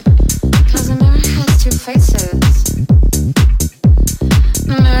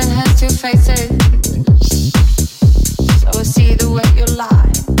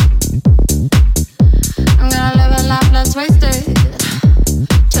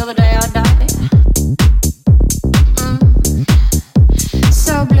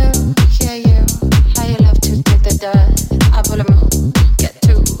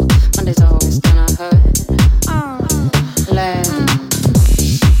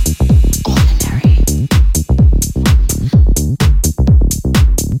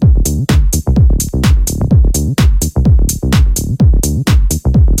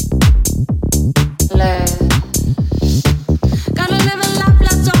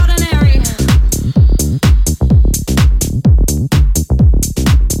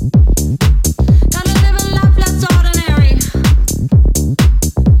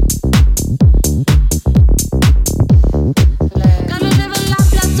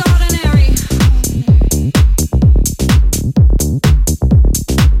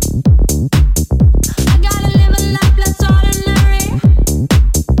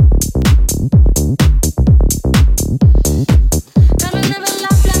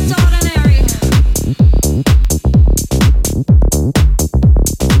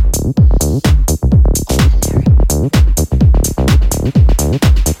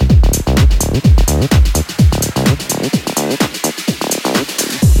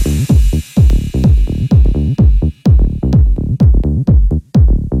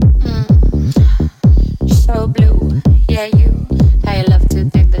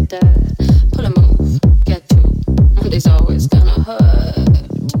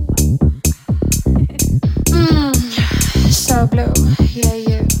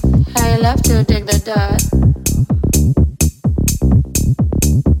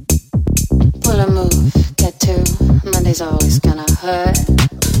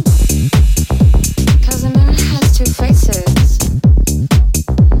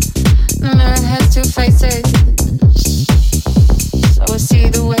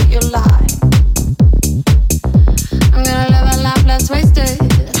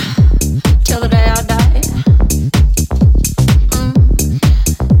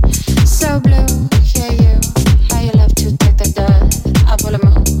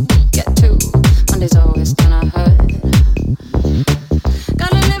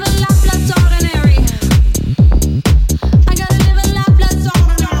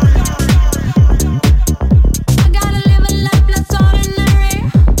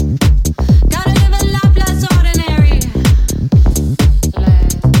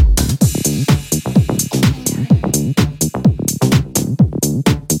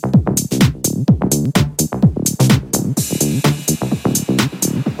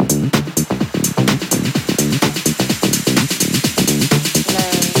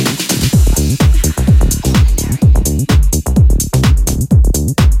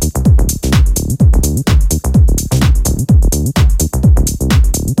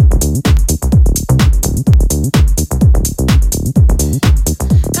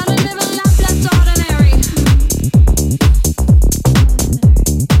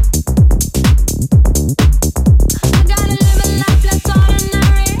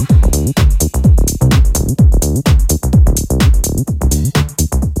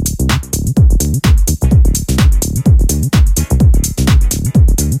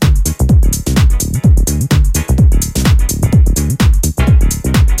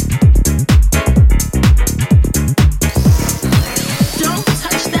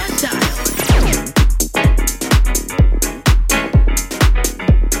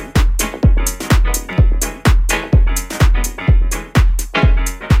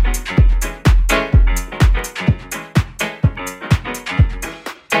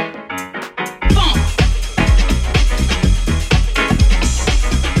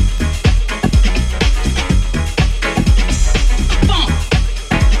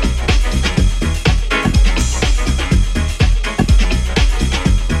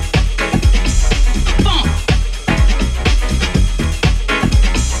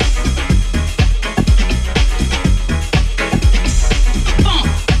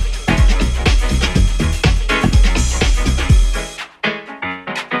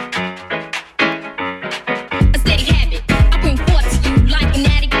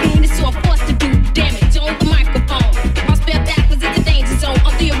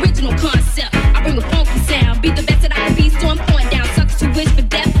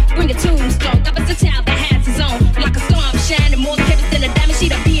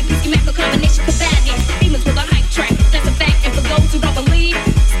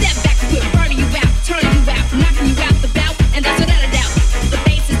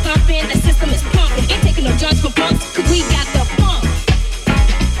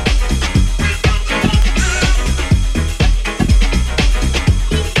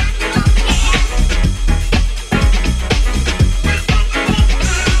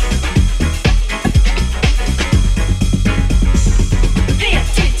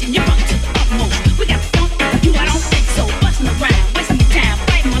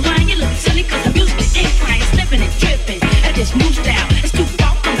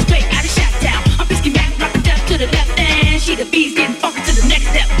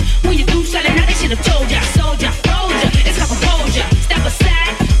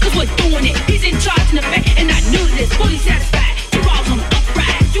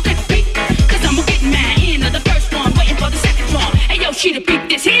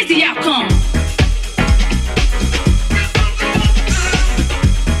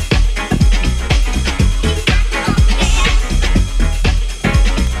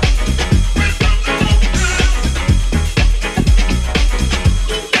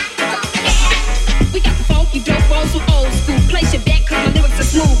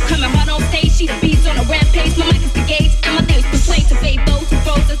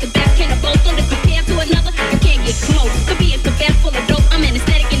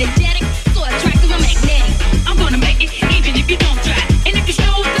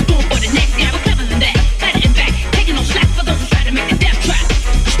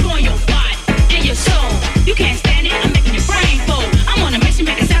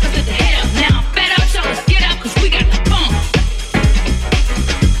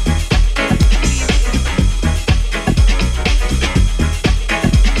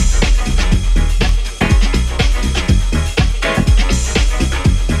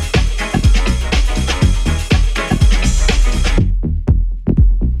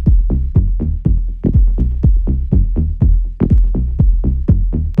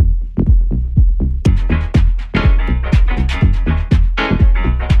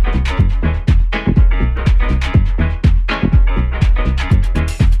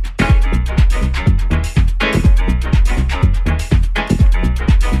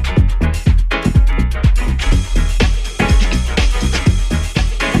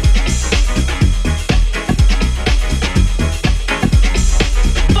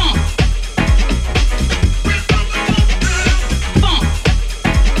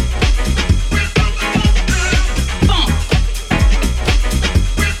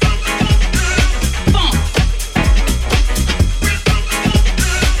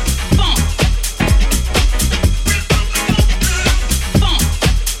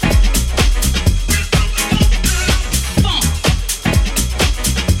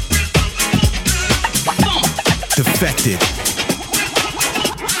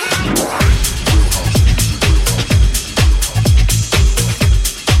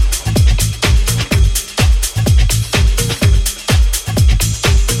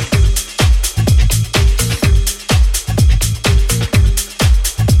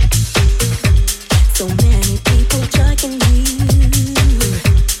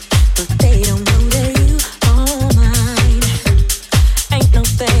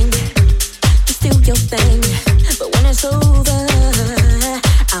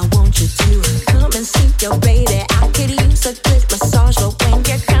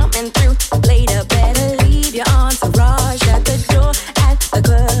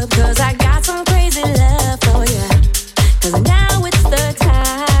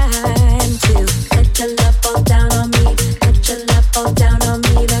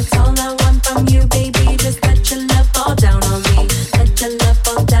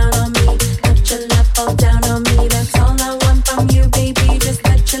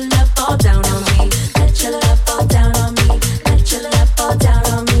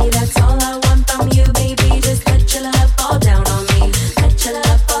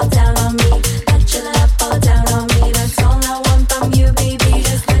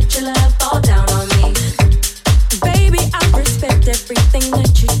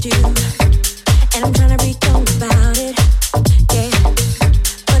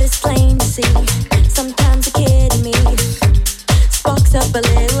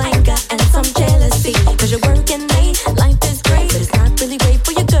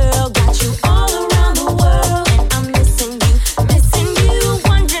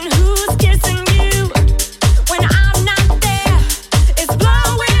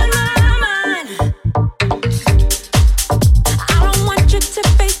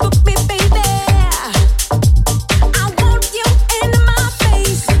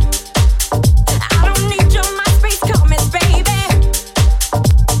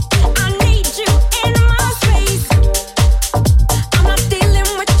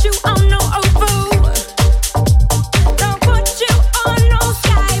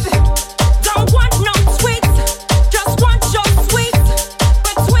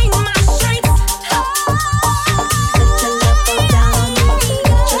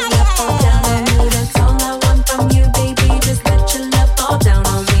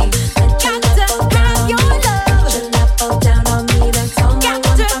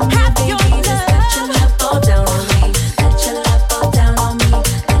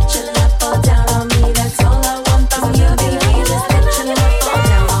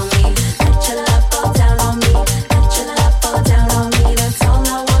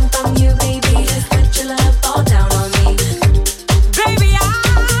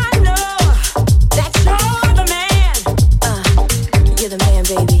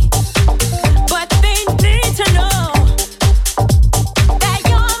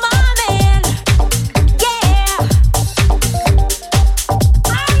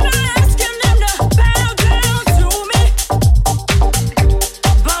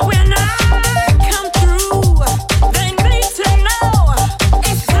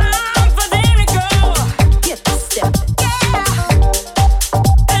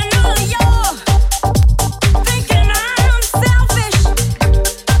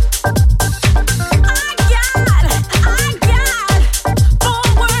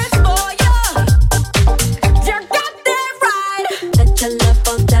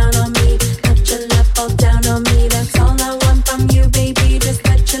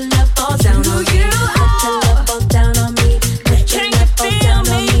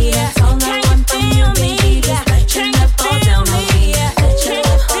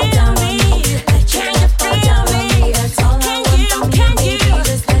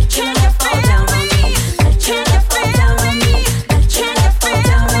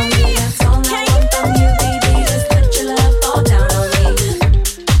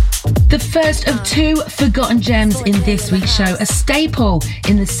 Forgotten gems in this week's show, a staple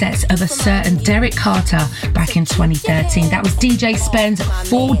in the sets of a certain Derek Carter back in 2013. That was DJ Spen's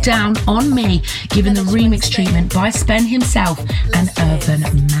Fall Down On Me, given the remix treatment by Spen himself and Irvin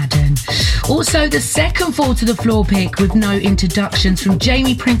Madden. Also, the second Fall to the Floor pick with no introductions from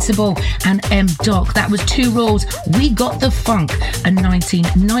Jamie Principle and M. Doc. That was Two Rules, We Got the Funk, a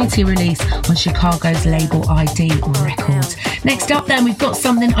 1990 release on Chicago's label ID Records. Next up then, we've got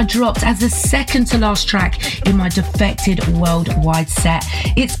something I dropped as the second to last track in my Defected worldwide set.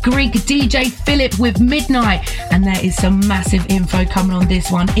 It's Greek DJ Philip with Midnight, and there is some massive info coming on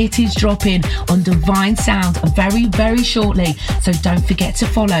this one. It is dropping on Divine Sounds very, very shortly, so don't forget to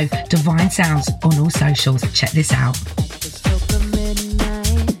follow Divine Sounds on all socials. Check this out.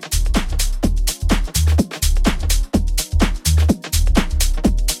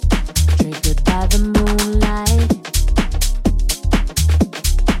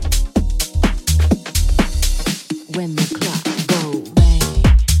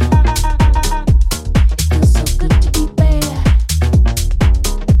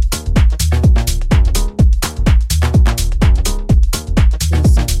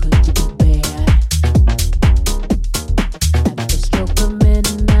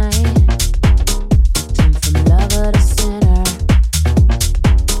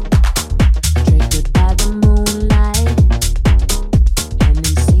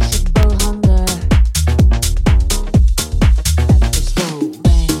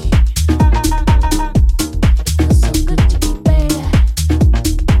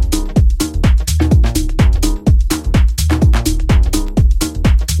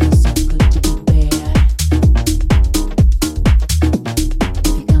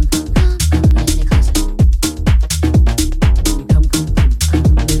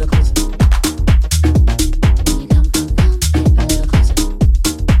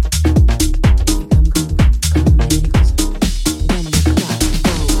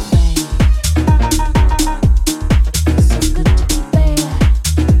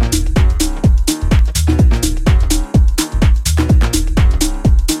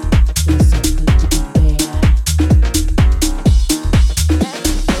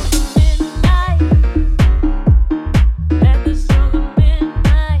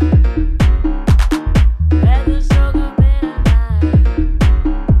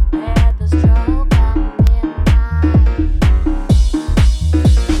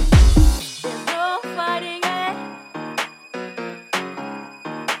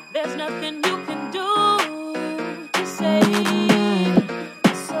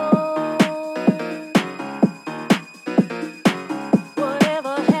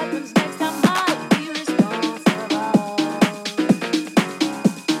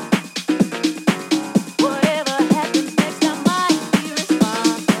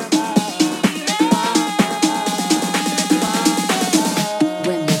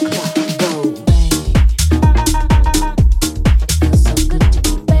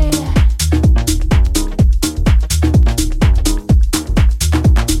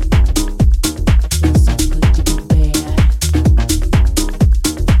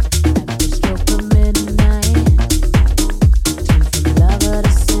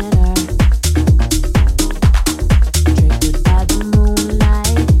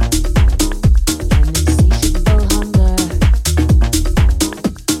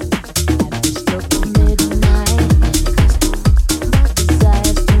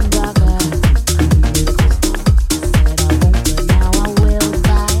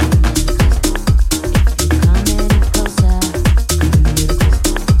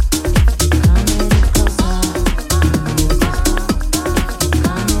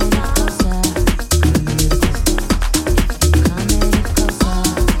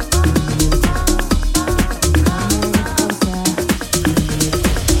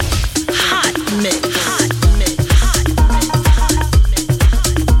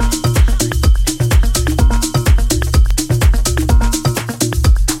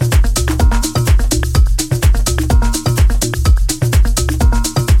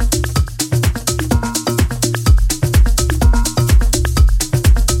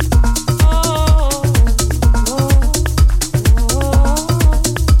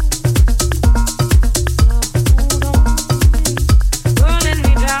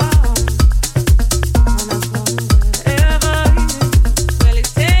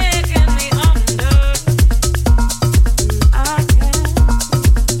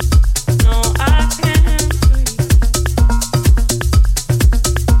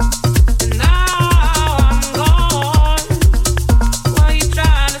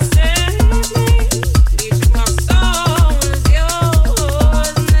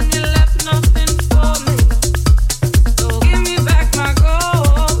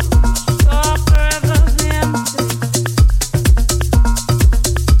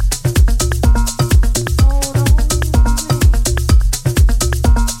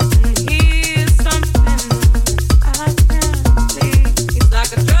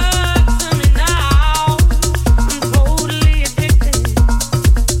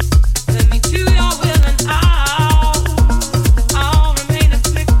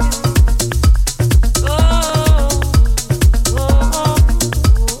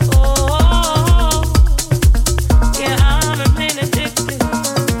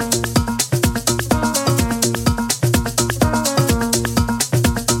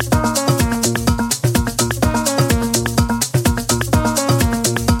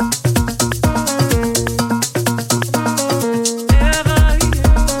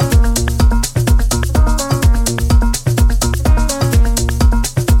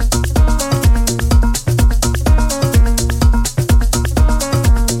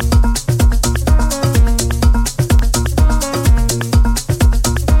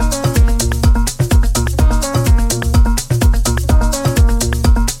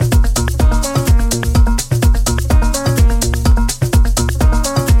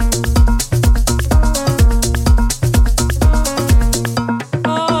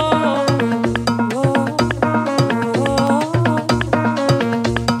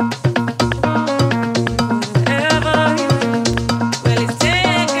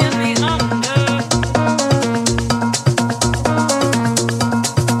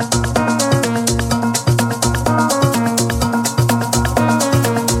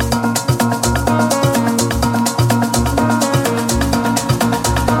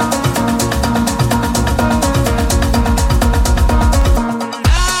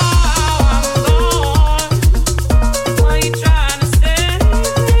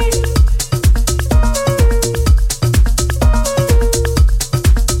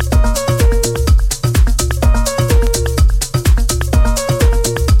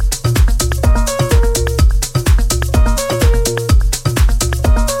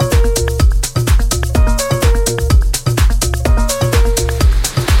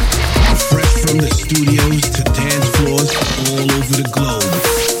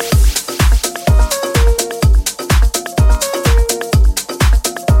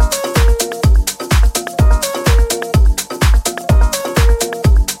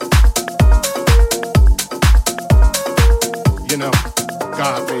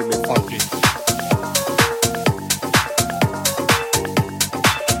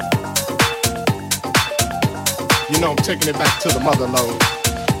 know I'm taking it back to the mother lode,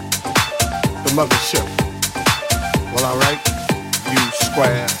 the mothership. Well, alright, you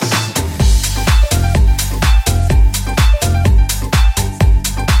squares.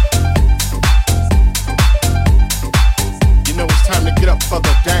 You know it's time to get up for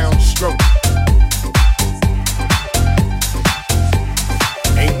the downstroke.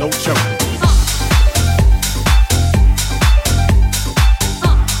 Ain't no joke.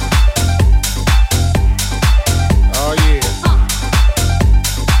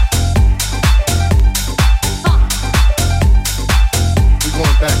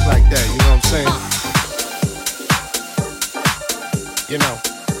 You know,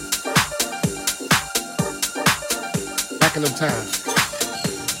 back in them times,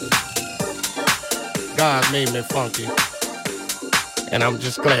 God made me funky, and I'm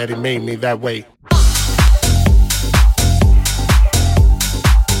just glad He made me that way. You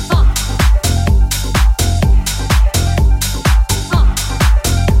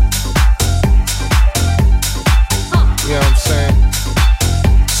know what I'm saying?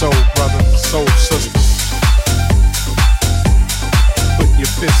 Soul brothers, soul sisters. Your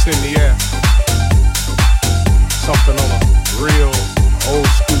fists in the air. Something on a real old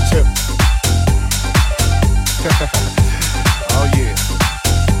school tip. Oh yeah.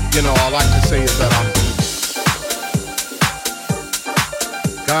 You know, all I can say is that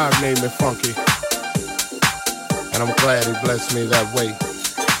God made me funky, and I'm glad He blessed me that way.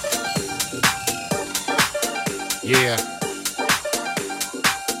 Yeah.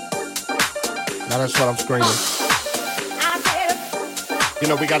 Now that's what I'm screaming. You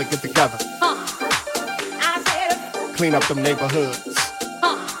know, we gotta get together. Clean up them neighborhoods.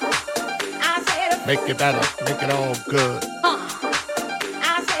 Make it better, make it all good.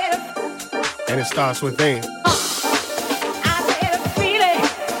 And it starts within.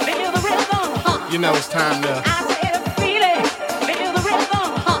 You know it's time to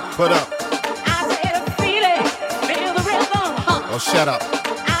put up or shut up.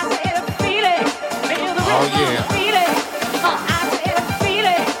 Oh yeah.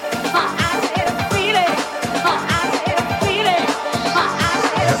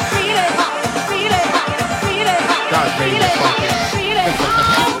 God made me funky.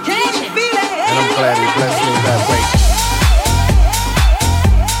 And I'm glad He blessed me that way.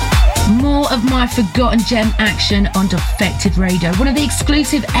 More of my forgotten gem action on Defected Radio. One of the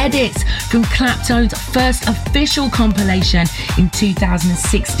exclusive edits from Clapto's first official compilation in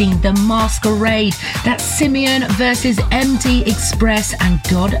 2016, The Masquerade. That's Simeon versus MD Express and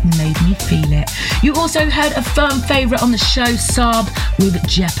God Made Me Feel It. You also heard a firm favourite on the show, Saab with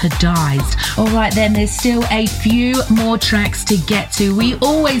Jeopardized. Alright then, there's still a few more tracks to get to. We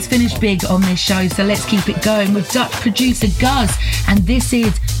always finish big on this show, so let's keep it going with Dutch producer Guz, and this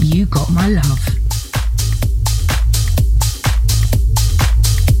is You Got My Love.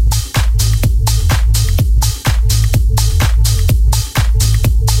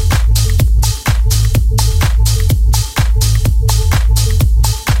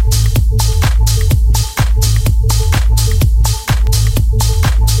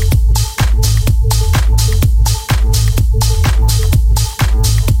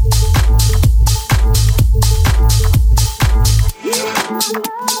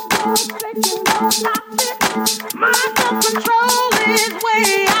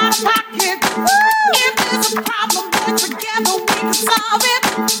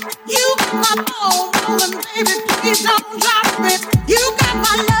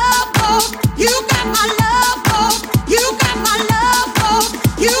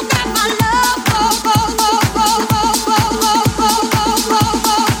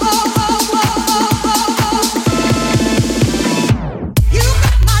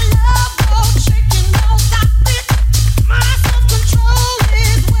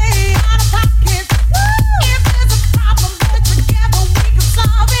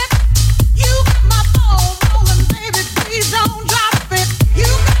 Don't drop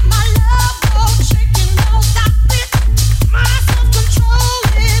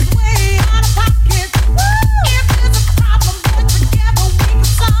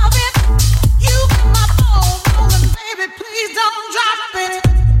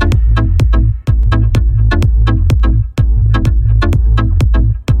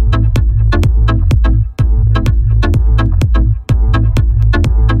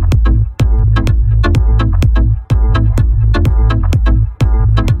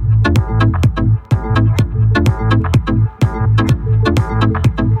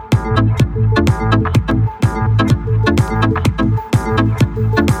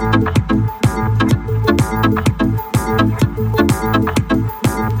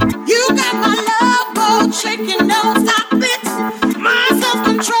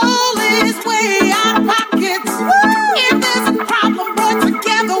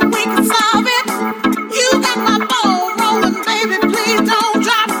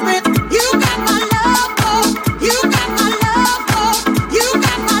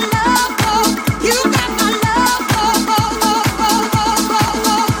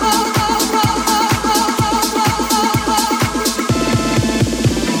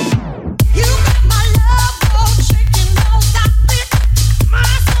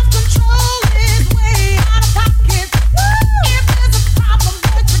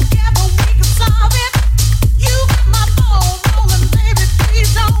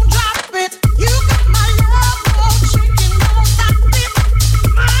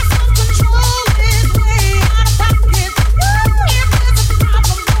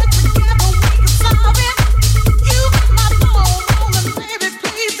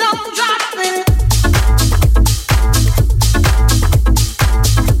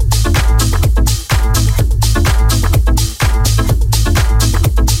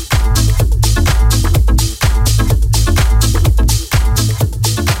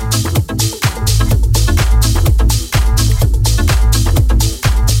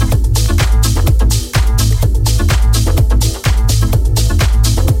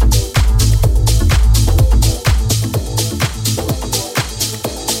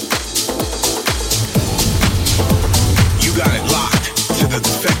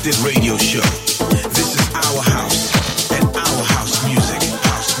Defected Radio Show. This is our house and our house music.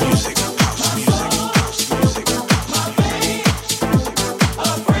 House music. House music. House music. My faith,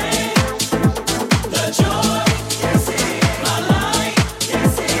 a friend, the joy, yes, my light,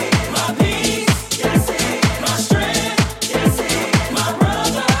 yes, my peace, yes, my strength, yes, my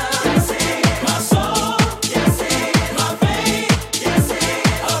brother, yes, my soul, yes, my faith, yes,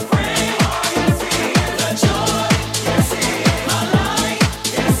 a friend, the joy, yes, my light,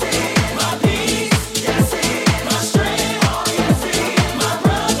 yes, my peace.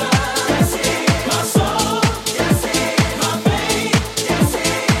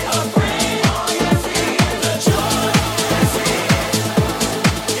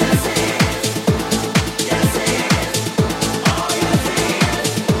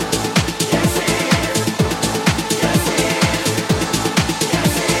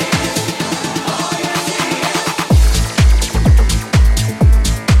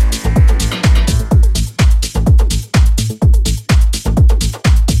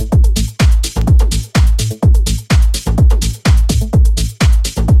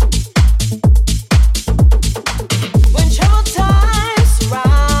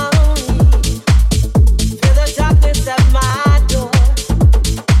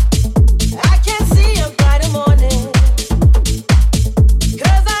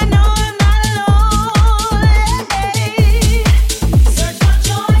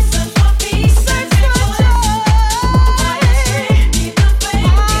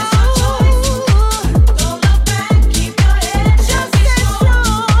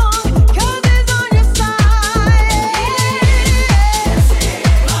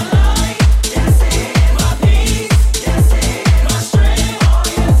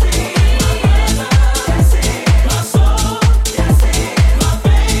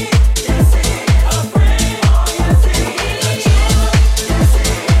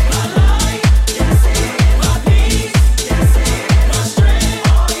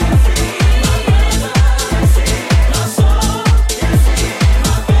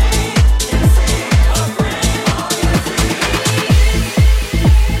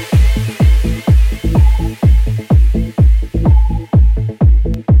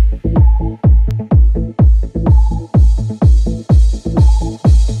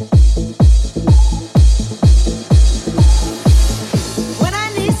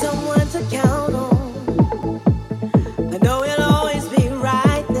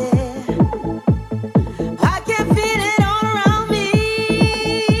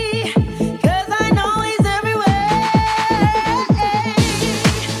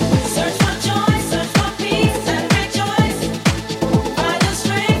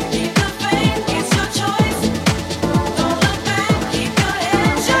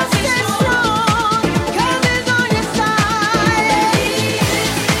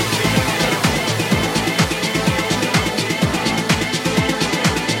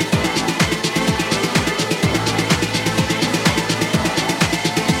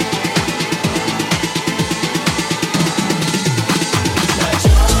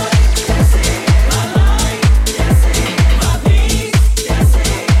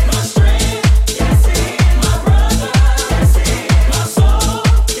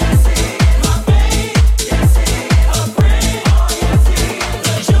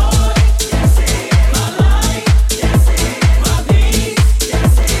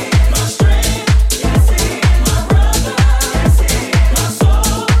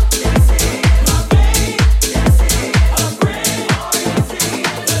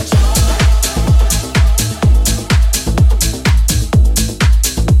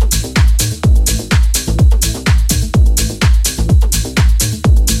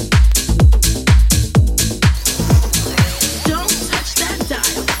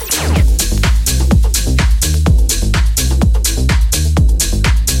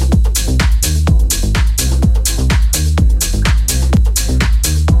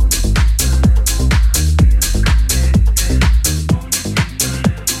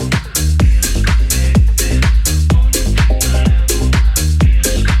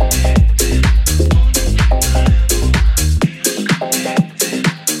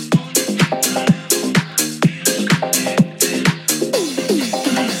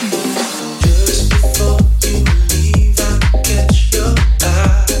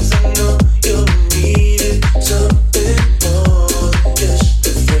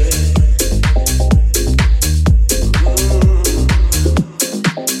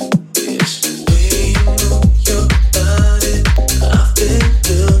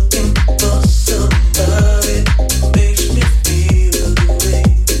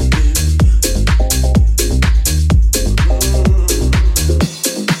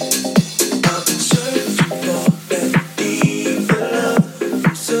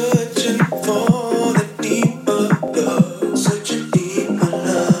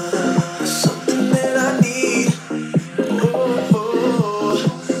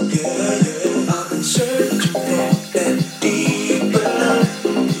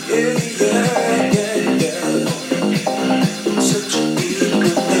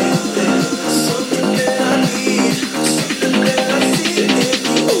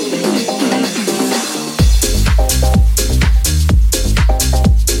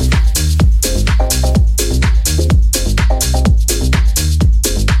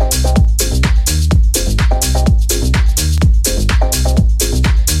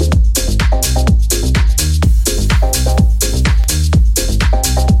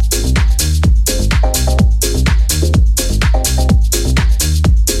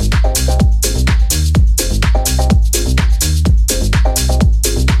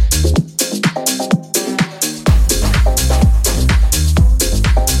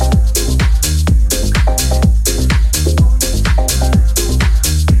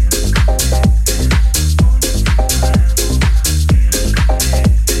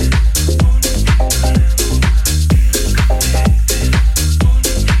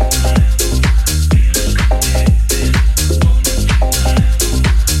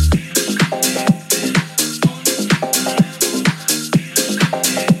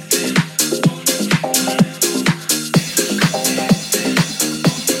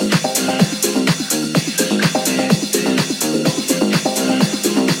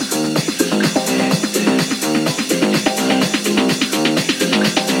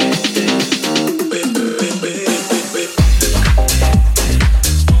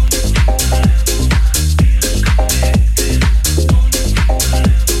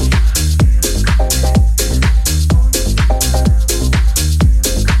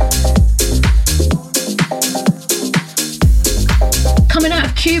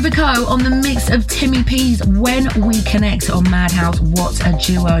 Rubico on the mix of Timmy P's When We Connect on Madhouse. What a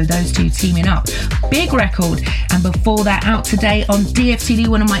duo, those two teaming up. Big record. And before that, out today on DFTD,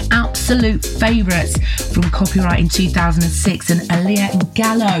 one of my absolute favourites from Copyright in 2006, and Aaliyah and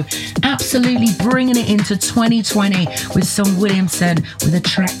Gallo absolutely bringing it into 2020 with Song Williamson with a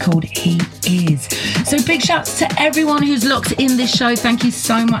track called He Is. So big shouts to everyone who's locked in this show. Thank you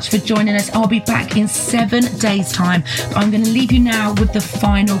so much for joining us. I'll be back in 7 days' time. But I'm going to leave you now with the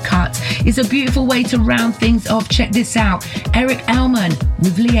final cut. It's a beautiful way to round things off. Check this out. Eric Elman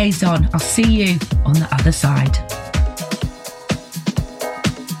with Liaison. I'll see you on the other side.